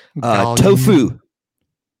show. Volume. Tofu.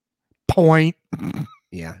 Point.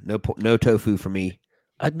 Yeah, no tofu for me.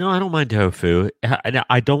 No, I don't mind tofu.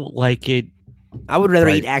 I don't like it I would rather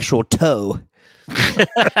Right. eat actual toe.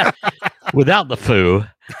 without the foo.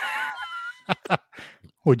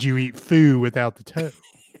 Would you eat foo without the toe?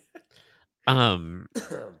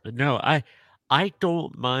 No, I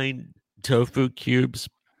don't mind tofu cubes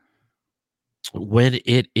when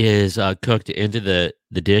it is cooked into the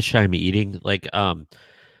dish I'm eating.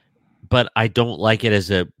 But I don't like it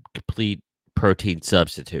as a complete protein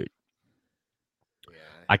substitute.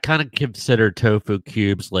 I kind of consider tofu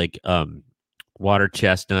cubes like water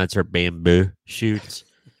chestnuts or bamboo shoots.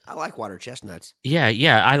 I like water chestnuts. Yeah,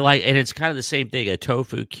 I like, and it's kind of the same thing. A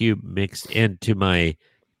tofu cube mixed into my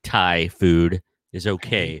Thai food is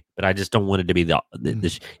okay, but I just don't want it to be the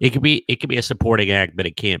it could be a supporting act, but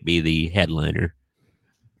it can't be the headliner.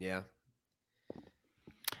 Yeah.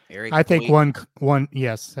 Eric, I think point. one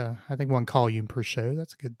yes. I think one volume per show.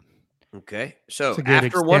 That's good. Okay, so That's a good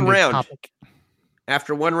after one extended round, topic.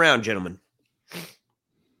 gentlemen,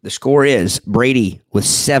 the score is Brady with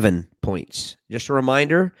 7 points. Just a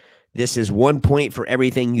reminder, this is 1 point for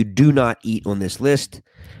everything you do not eat on this list.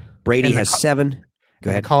 Brady And the has co- 7. Go The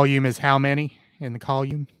ahead. volume is how many in the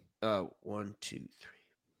volume? 1, 2,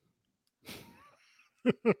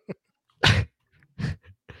 3.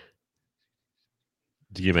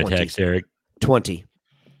 Do you give me a 20. text, Eric? 20.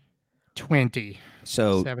 20.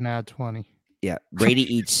 So 7 out of 20. yeah,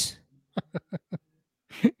 Brady eats.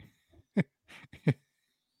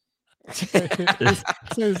 So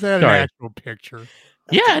is that an Sorry. actual picture?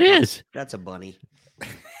 Yeah, it is. That's a bunny.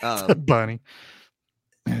 A bunny.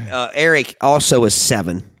 Eric also is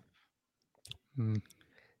 7. Hmm.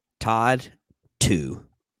 Todd 2.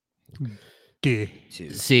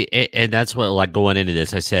 See, and that's what, like, going into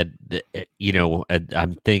this, I said,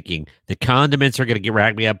 I'm thinking the condiments are going to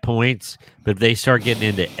rack me up points, but if they start getting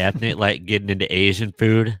into ethnic, like getting into Asian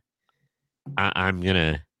food, I'm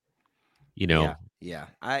gonna, Yeah.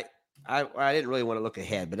 I didn't really want to look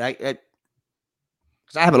ahead, but because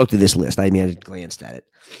I haven't looked at this list. I just glanced at it.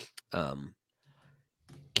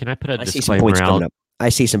 Can I put a I see some points coming up. I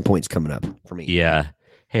see some points coming up for me. Yeah.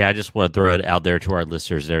 Hey, I just want to throw it out there to our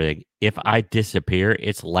listeners and everything. If I disappear,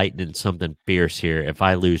 it's lightning something fierce here. If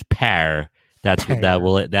I lose power,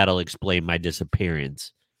 that'll explain my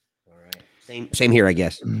disappearance. All right. Same here, I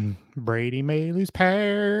guess. Brady may lose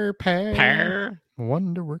power.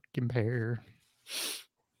 Wonder working pair.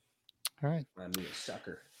 All right. I'm a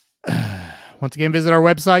sucker. Once again, visit our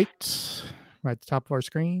website right at the top of our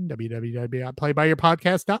screen,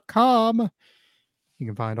 www.playbyyourpodcast.com. You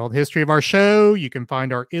can find all the history of our show. You can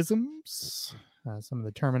find our isms, some of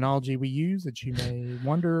the terminology we use that you may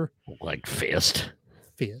wonder. Like fist.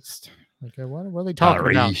 Okay, what are they talking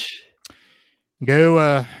about?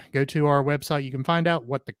 Go to our website. You can find out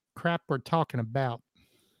what the crap we're talking about.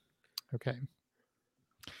 Okay.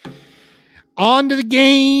 On to the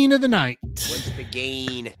gain of the night. What's the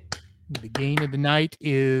gain? The gain of the night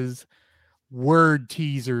is word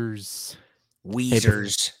teasers.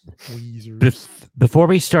 Weezers. Before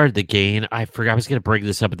we started the game, I forgot I was going to bring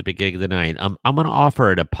this up at the beginning of the night. I'm going to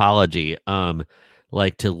offer an apology,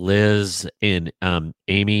 like to Liz and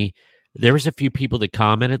Amy. There was a few people that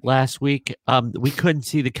commented last week. We couldn't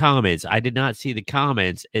see the comments. I did not see the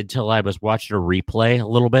comments until I was watching a replay a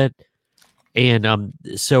little bit. And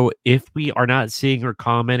so if we are not seeing or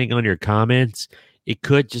commenting on your comments, it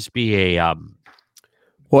could just be a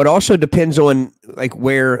Well, it also depends on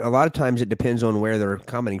where. A lot of times, it depends on where they're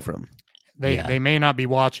commenting from. They may not be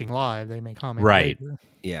watching live. They may comment right. later.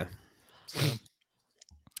 Yeah. So,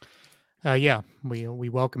 we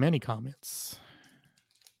welcome any comments.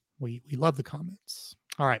 We love the comments.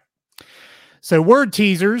 All right. So word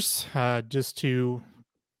teasers, just to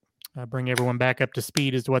bring everyone back up to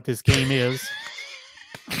speed as to what this game is.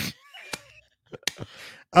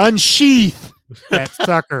 Unsheath that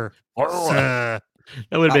sucker. That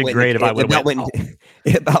would have been great if I would have went.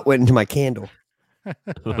 It about went into my candle. That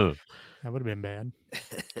would have been bad.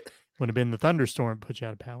 Would have been the thunderstorm put you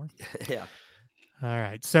out of power. Yeah. All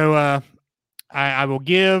right. So I will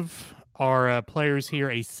give our players here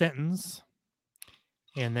a sentence,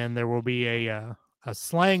 and then there will be a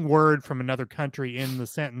slang word from another country in the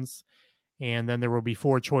sentence, and then there will be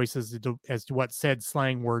 4 choices as to what said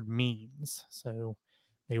slang word means. So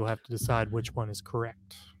they will have to decide which one is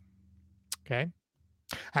correct. Okay.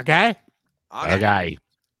 Okay. Okay.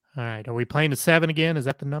 All right. Are we playing to 7 again? Is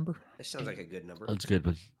that the number? That sounds like a good number. That's a good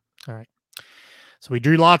one. All right. So we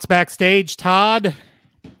drew lots backstage. Todd,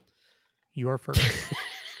 you are first.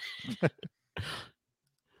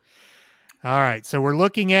 All right. So we're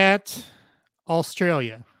looking at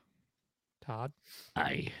Australia. Todd.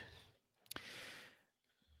 Aye.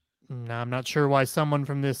 Now, I'm not sure why someone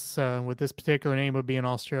from this with this particular name would be in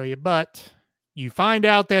Australia, but you find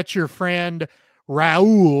out that your friend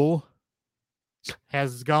Raul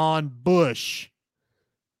has gone bush.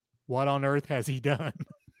 What on earth has he done?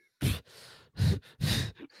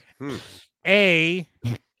 A,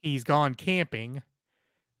 he's gone camping.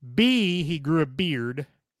 B, he grew a beard.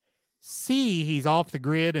 C, he's off the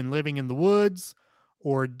grid and living in the woods.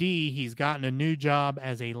 Or D, he's gotten a new job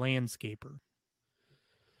as a landscaper.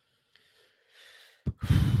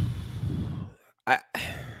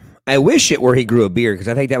 I wish it were he grew a beard, because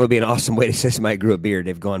I think that would be an awesome way to say somebody grew a beard.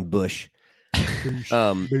 They've gone bush.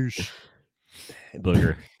 Boosh.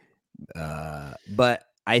 Booger. But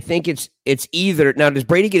I think it's either. Now, does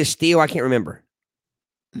Brady get a steal? I can't remember.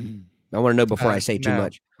 I want to know before I say too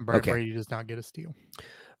much. Okay. Brady does not get a steal.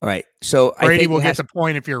 All right. So Brady will get the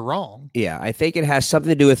point if you're wrong. Yeah, I think it has something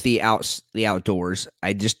to do with the outdoors.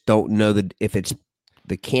 I just don't know if it's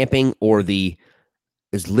the camping or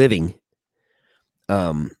is living.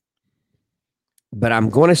 But I'm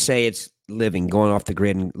going to say it's living, going off the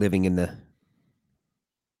grid and living in the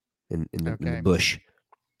bush.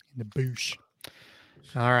 In the bush.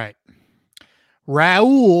 All right.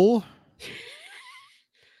 Raul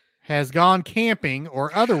has gone camping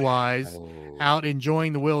or otherwise out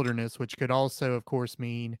enjoying the wilderness, which could also, of course,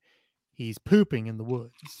 mean he's pooping in the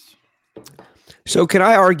woods. So can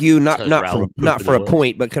I argue not for a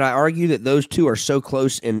point, but can I argue that those two are so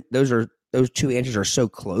close, and those two answers are so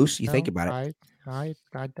close? Think about it. I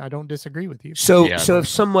don't disagree with you. So if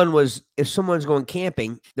someone's going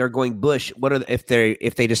camping, they're going bush. If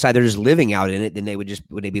they decide they're just living out in it, then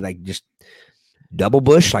would they be like just double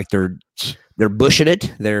bush, like they're bushing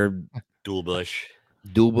it, they're Dual Bush.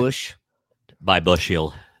 Dual Bush. By Bush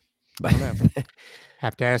Hill. I don't know.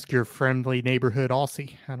 Have to ask your friendly neighborhood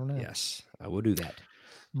Aussie. I don't know. Yes, I will do that.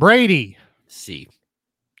 Brady, C.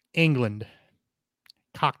 England.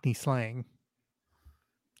 Cockney slang.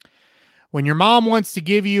 When your mom wants to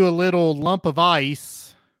give you a little lump of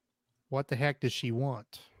ice, what the heck does she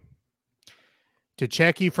want? To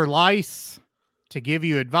check you for lice? To give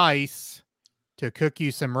you advice? To cook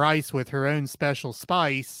you some rice with her own special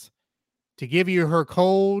spice? To give you her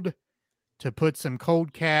cold? To put some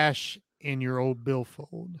cold cash in your old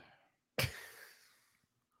billfold?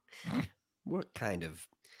 What kind of?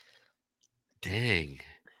 Dang.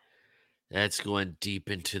 That's going deep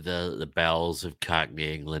into the bowels of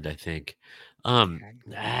Cockney England, I think. I'm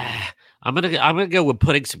gonna go with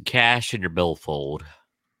putting some cash in your billfold.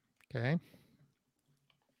 Okay.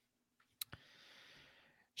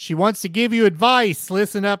 She wants to give you advice.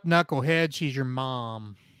 Listen up, knucklehead. She's your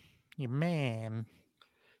mom. Your man.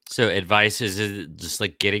 So advice is just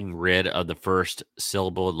like getting rid of the first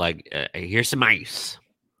syllable. Like, here's some ice.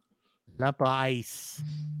 Lump of ice.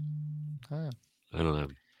 Huh. I don't know.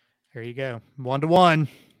 There you go. 1-1.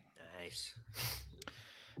 Nice.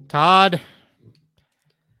 Todd,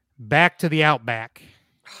 back to the Outback.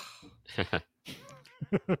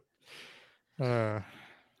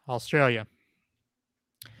 Australia.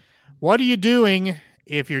 What are you doing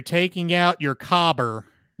if you're taking out your cobber?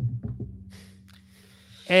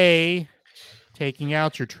 A, taking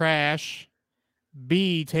out your trash.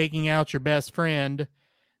 B, taking out your best friend.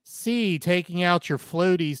 C, taking out your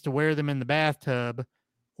floaties to wear them in the bathtub.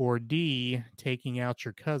 Or D, taking out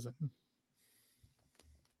your cousin.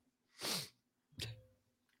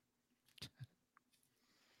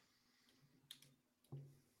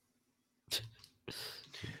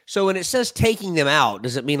 So when it says taking them out,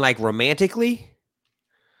 does it mean like romantically?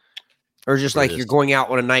 Or just like you're going out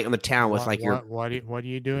on a night on the town with like your... What are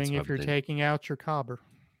you doing if you're something. taking out your cobber?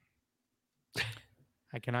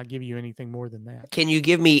 I cannot give you anything more than that. Can you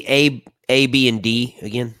give me A, B, and D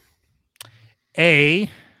again? A,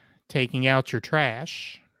 taking out your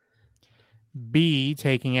trash. B,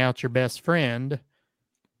 taking out your best friend.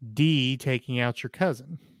 D, taking out your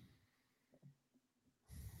cousin.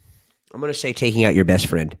 I'm going to say taking out your best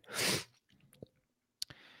friend.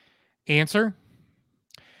 Answer: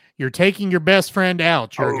 you're taking your best friend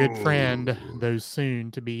out. You're a good friend, though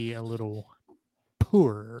soon to be a little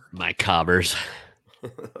poorer. My cobbers.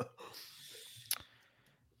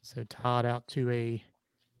 So Todd out to a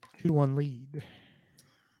 2-1 lead.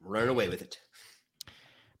 Run away with it.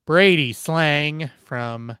 Brady, slang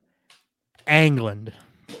from England.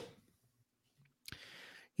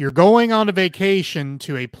 You're going on a vacation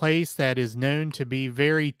to a place that is known to be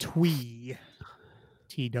very twee.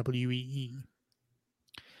 Twee.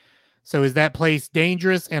 So is that place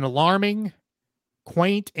dangerous and alarming,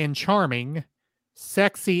 quaint and charming,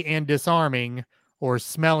 sexy and disarming, or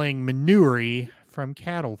smelling manure from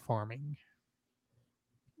cattle farming?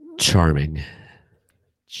 Charming.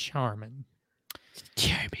 Charming.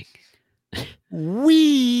 Charming.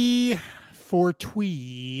 Wee for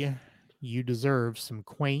twee. You deserve some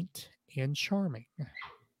quaint and charming.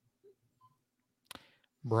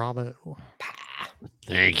 Bravo.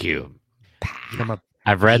 Thank you. Je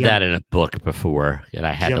I've read that in a book before, and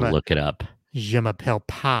I had to Gemma. look it up. m'appelle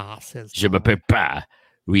pas, says Je Todd. m'appelle pas.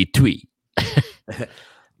 Oui, tweet.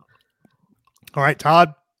 All right,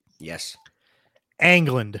 Todd. Yes.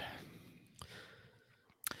 England.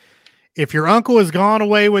 If your uncle has gone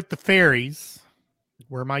away with the fairies,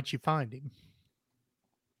 where might you find him?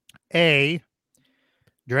 A,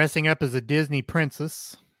 dressing up as a Disney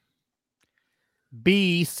princess.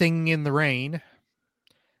 B, singing in the rain.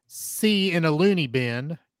 C, in a loony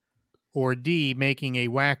bin. Or D, making a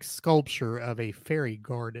wax sculpture of a fairy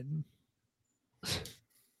garden.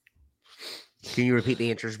 Can you repeat the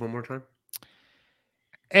answers one more time?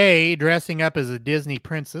 A, dressing up as a Disney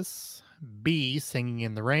princess. B, singing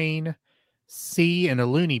in the rain. C, in a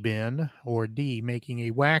loony bin. Or D, making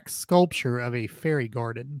a wax sculpture of a fairy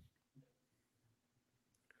garden.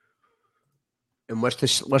 And what's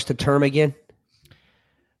the term again?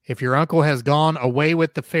 If your uncle has gone away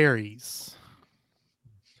with the fairies.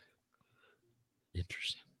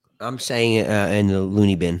 Interesting. I'm saying in the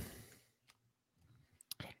loony bin.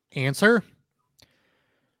 Answer: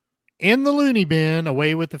 in the loony bin,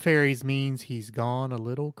 away with the fairies means he's gone a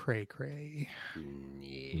little cray-cray.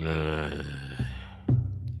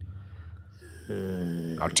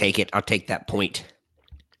 I'll take it. I'll take that point.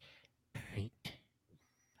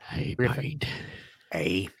 Hey, Griffin. bite.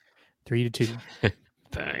 A. 3-2.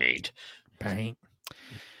 Bite. Bang.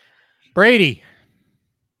 Brady,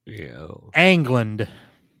 Yo. England.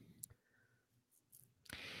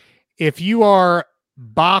 If you are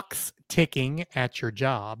box ticking at your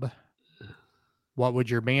job, what would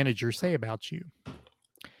your manager say about you?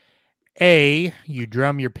 A, you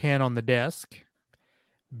drum your pen on the desk.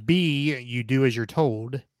 B, you do as you're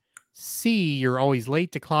told. C, you're always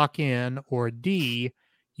late to clock in. Or D,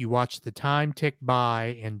 you watch the time tick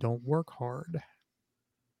by and don't work hard.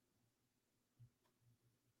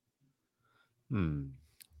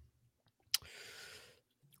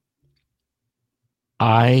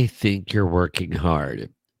 I think you're working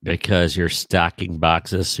hard because you're stacking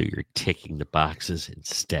boxes, so you're ticking the boxes and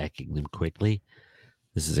stacking them quickly.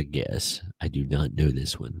 This is a guess. I do not know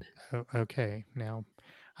this one. Okay, now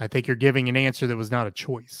I think you're giving an answer that was not a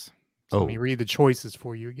choice. So let me read the choices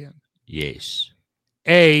for you again. Yes.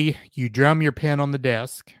 A, you drum your pen on the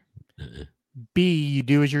desk. Uh-uh. B, you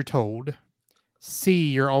do as you're told. C,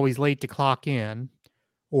 you're always late to clock in.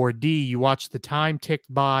 Or D, you watch the time tick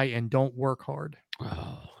by and don't work hard.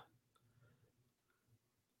 Oh.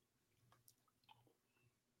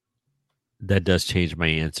 That does change my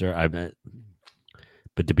answer.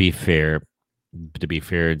 But to be fair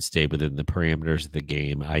and stay within the parameters of the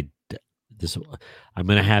game, I'm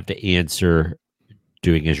going to have to answer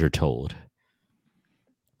doing as you're told.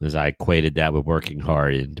 Because I equated that with working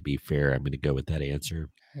hard, and to be fair, I'm going to go with that answer.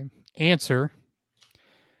 Okay. Answer.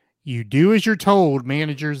 You do as you're told.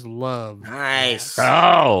 Managers love. Nice.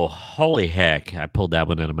 Oh, holy heck. I pulled that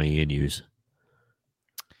one out of my NUs.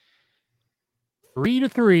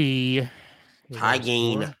 3-3. Tie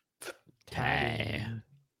game. Tie.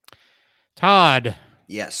 Todd.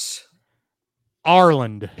 Yes.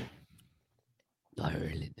 Ireland.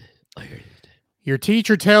 Ireland. Your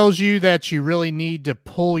teacher tells you that you really need to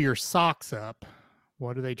pull your socks up.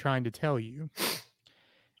 What are they trying to tell you?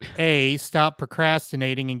 A, stop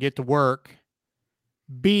procrastinating and get to work.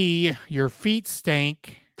 B, your feet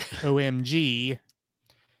stink. OMG.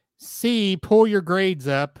 C, pull your grades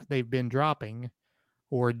up. They've been dropping.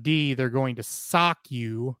 Or D, they're going to sock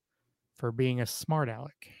you for being a smart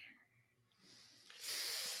aleck.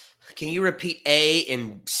 Can you repeat A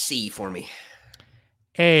and C for me?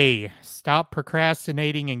 A, stop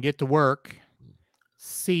procrastinating and get to work.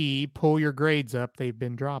 C, pull your grades up. They've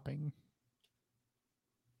been dropping.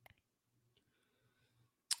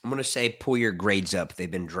 I'm going to say pull your grades up. They've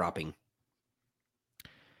been dropping.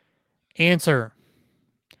 Answer.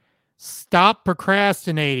 Stop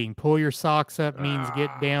procrastinating. Pull your socks up means get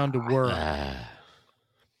down to work.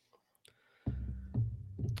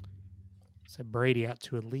 So Brady out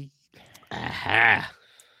to a lead. Aha.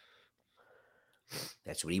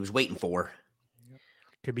 That's what he was waiting for.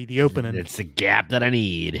 Could be the opening. It's the gap that I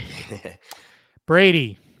need.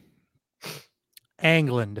 Brady.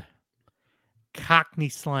 England. Cockney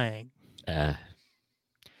slang.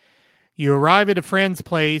 You arrive at a friend's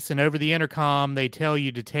place, and over the intercom, they tell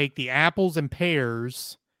you to take the apples and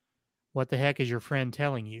pears. What the heck is your friend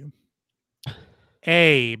telling you?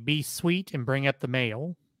 A, be sweet and bring up the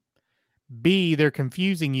mail. B, they're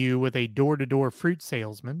confusing you with a door-to-door fruit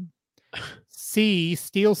salesman. C,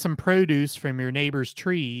 steal some produce from your neighbor's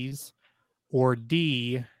trees. Or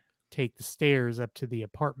D, take the stairs up to the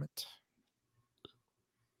apartment.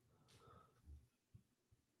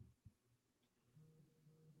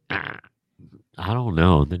 I don't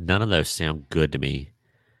know. None of those sound good to me.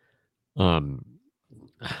 I'm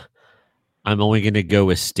only going to go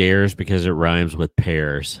with stairs because it rhymes with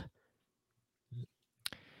pears.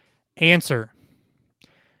 Answer.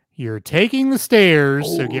 You're taking the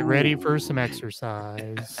stairs, so get ready for some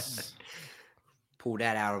exercise. Pull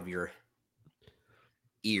that out of your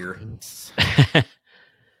ear.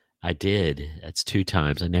 I did. That's 2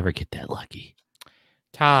 times. I never get that lucky.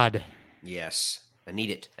 Todd. Yes. I need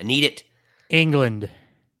it. I need it. England.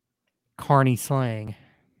 Carney slang.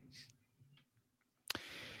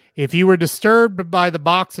 If you were disturbed by the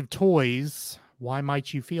box of toys, why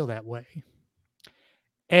might you feel that way?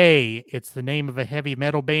 A, it's the name of a heavy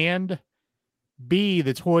metal band. B,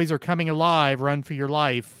 the toys are coming alive, run for your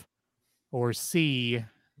life. Or C,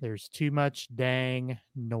 there's too much dang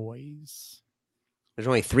noise. There's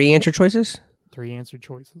only 3 answer choices? 3 answer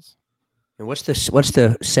choices. And what's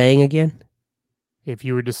the saying again? If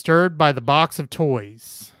you were disturbed by the box of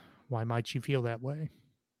toys, why might you feel that way?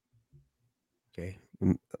 Okay.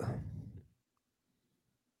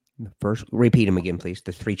 First, repeat them again, please.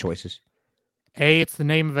 The 3 choices. A, it's the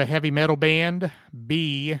name of a heavy metal band.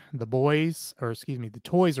 B, the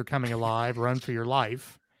toys are coming alive, run for your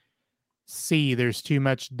life. C, there's too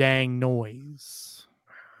much dang noise.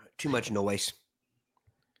 Too much noise.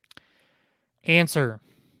 Answer.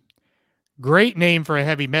 Great name for a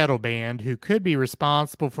heavy metal band who could be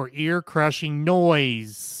responsible for ear-crushing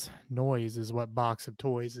noise. Noise is what box of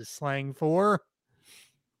toys is slang for.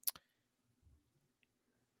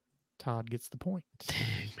 Todd gets the point.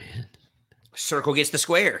 Dang, man. Circle gets the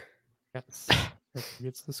square. Yes.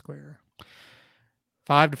 Gets the square.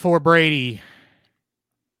 5-4 Brady.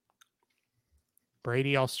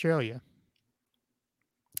 Brady, Australia.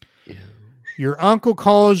 Yeah. Your uncle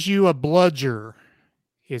calls you a bludger.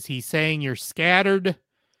 Is he saying you're scattered?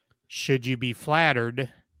 Should you be flattered?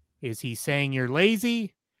 Is he saying you're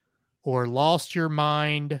lazy or lost your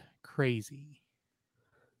mind crazy?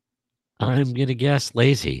 I'm going to guess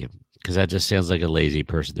lazy because that just sounds like a lazy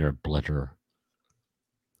person. They're a bludgerer.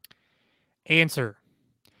 Answer.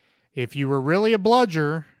 If you were really a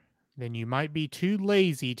bludger, then you might be too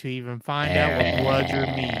lazy to even find out what bludger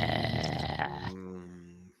means.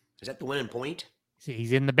 Is that the winning point?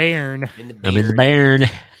 He's in the bairn. I'm in the bairn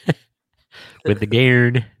with the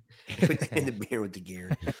gairn. In the bear with the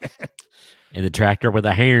gear. In the tractor with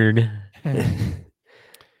a hairn. All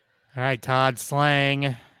right, Todd,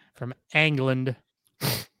 slang from England.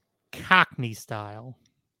 Cockney style.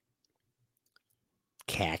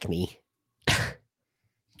 Cackney.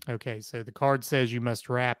 Okay, so the card says you must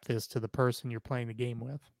rap this to the person you're playing the game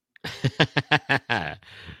with.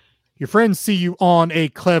 Your friends see you on a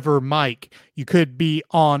clever mic. You could be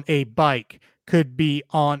on a bike, could be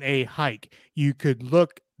on a hike. You could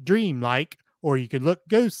look dream-like, or you could look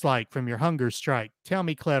ghost-like from your hunger strike. Tell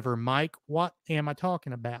me, clever Mike, what am I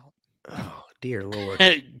talking about? Oh, dear Lord.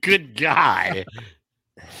 Good guy.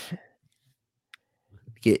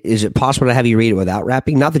 Is it possible to have you read it without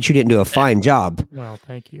rapping? Not that you didn't do a fine job. Well,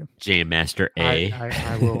 thank you. Jam Master A.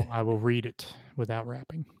 I will read it without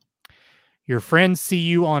rapping. Your friends see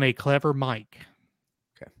you on a clever mic.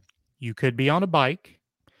 Okay. You could be on a bike,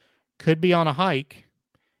 could be on a hike.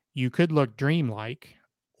 You could look dream-like,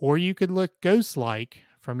 or you could look ghost-like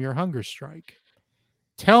from your hunger strike.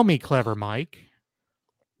 Tell me, clever Mike,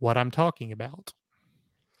 what I'm talking about.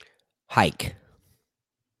 Hike.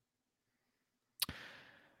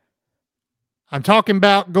 I'm talking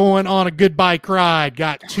about going on a good bike ride.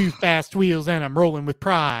 Got 2 fast wheels and I'm rolling with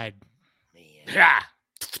pride. Yeah.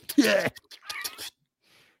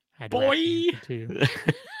 Boy.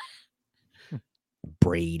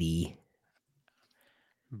 Brady.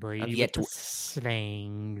 Brady yet with the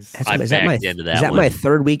slangs. I backed into that is that one. my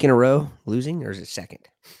third week in a row losing, or is it second?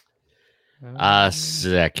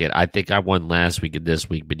 Second. I think I won last week and this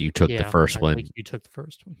week, but you took the first I one. think you took the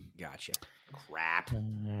first one. Gotcha. Crap. All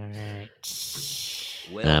right.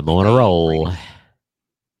 Well, I'm on a roll.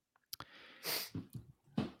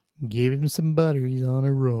 Give him some butter. He's on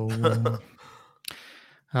a roll.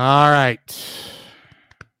 All right.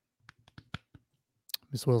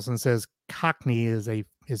 Miss Wilson says Cockney is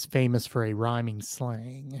famous for a rhyming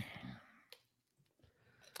slang.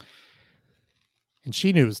 And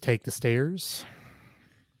she knew it was take the stairs.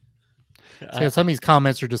 So some of these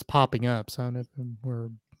comments are just popping up, so I don't know if we're a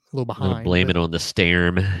little I'm behind. gonna blame it on the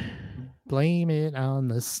Starm. Blame it on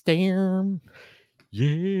the Starm.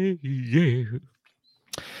 Yeah.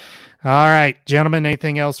 All right, gentlemen,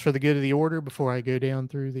 anything else for the good of the order before I go down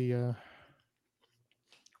through the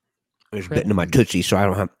I was bitten in my Tootsie, so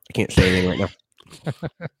I can't say anything right now.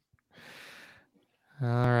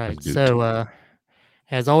 All right. good So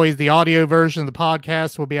as always, the audio version of the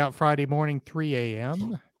podcast will be out Friday morning, 3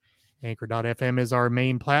 a.m. Anchor.fm is our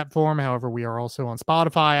main platform. However, we are also on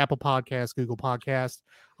Spotify, Apple Podcasts, Google Podcasts,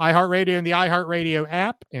 iHeartRadio, and the iHeartRadio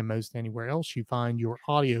app, and most anywhere else you find your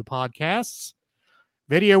audio podcasts.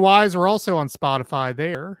 Video-wise, we're also on Spotify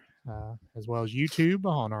there, as well as YouTube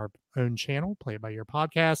on our own channel, Play It By Ear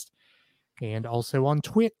Podcast, and also on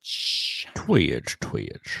Twitch. Twitch. Play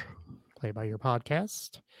By Ear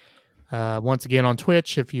Podcast. Once again, on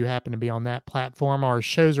Twitch, if you happen to be on that platform, our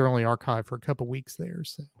shows are only archived for a couple weeks there,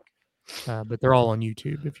 so but they're all on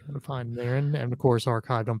YouTube if you want to find them there, and of course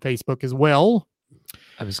archived on Facebook as well.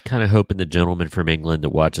 I was kind of hoping the gentleman from England that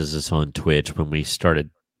watches us on Twitch, when we started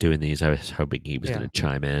doing these, I was hoping he was going to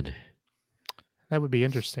chime in. That would be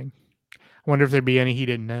interesting. I wonder if there'd be any he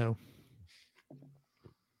didn't know.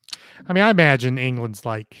 I mean, I imagine England's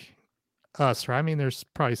like us, right? I mean, there's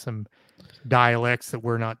probably some dialects that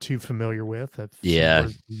we're not too familiar with. Yeah.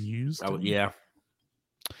 Used. Oh, yeah.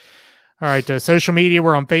 All right. Social media.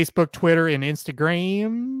 We're on Facebook, Twitter, and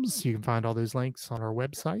Instagrams. You can find all those links on our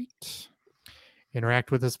website.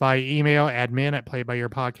 Interact with us via email,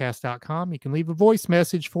 admin@playedbyearpodcast.com. You can leave a voice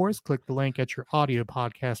message for us. Click the link at your audio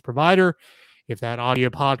podcast provider. If that audio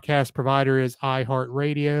podcast provider is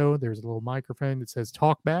iHeartRadio, there's a little microphone that says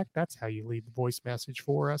talkback. That's how you leave the voice message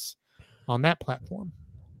for us on that platform.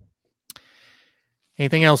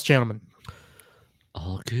 Anything else, gentlemen?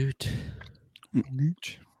 All good.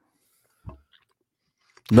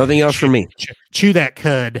 Nothing else for me. Chew that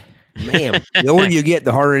cud. Man, the older you get,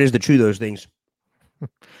 the harder it is to chew those things.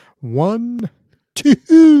 1, 2,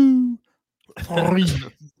 3.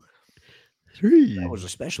 That was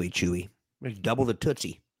especially chewy. It's double the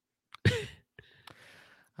Tootsie.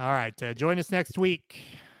 All right. Join us next week,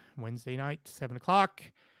 Wednesday night, 7 o'clock,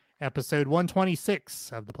 episode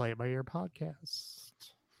 126 of the Play It By Ear podcast.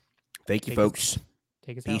 Thank you, folks.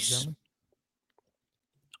 Take us Peace. out, gentlemen.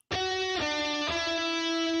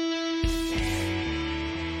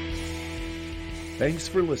 Thanks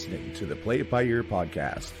for listening to the Play It By Ear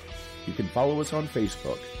podcast. You can follow us on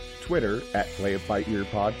Facebook, Twitter at Play It By Ear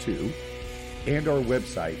Pod 2, and our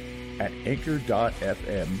website at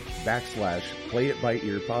anchor.fm/Play It By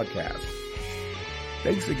Ear podcast.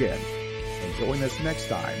 Thanks again, and join us next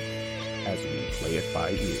time as we play it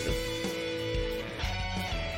by ear.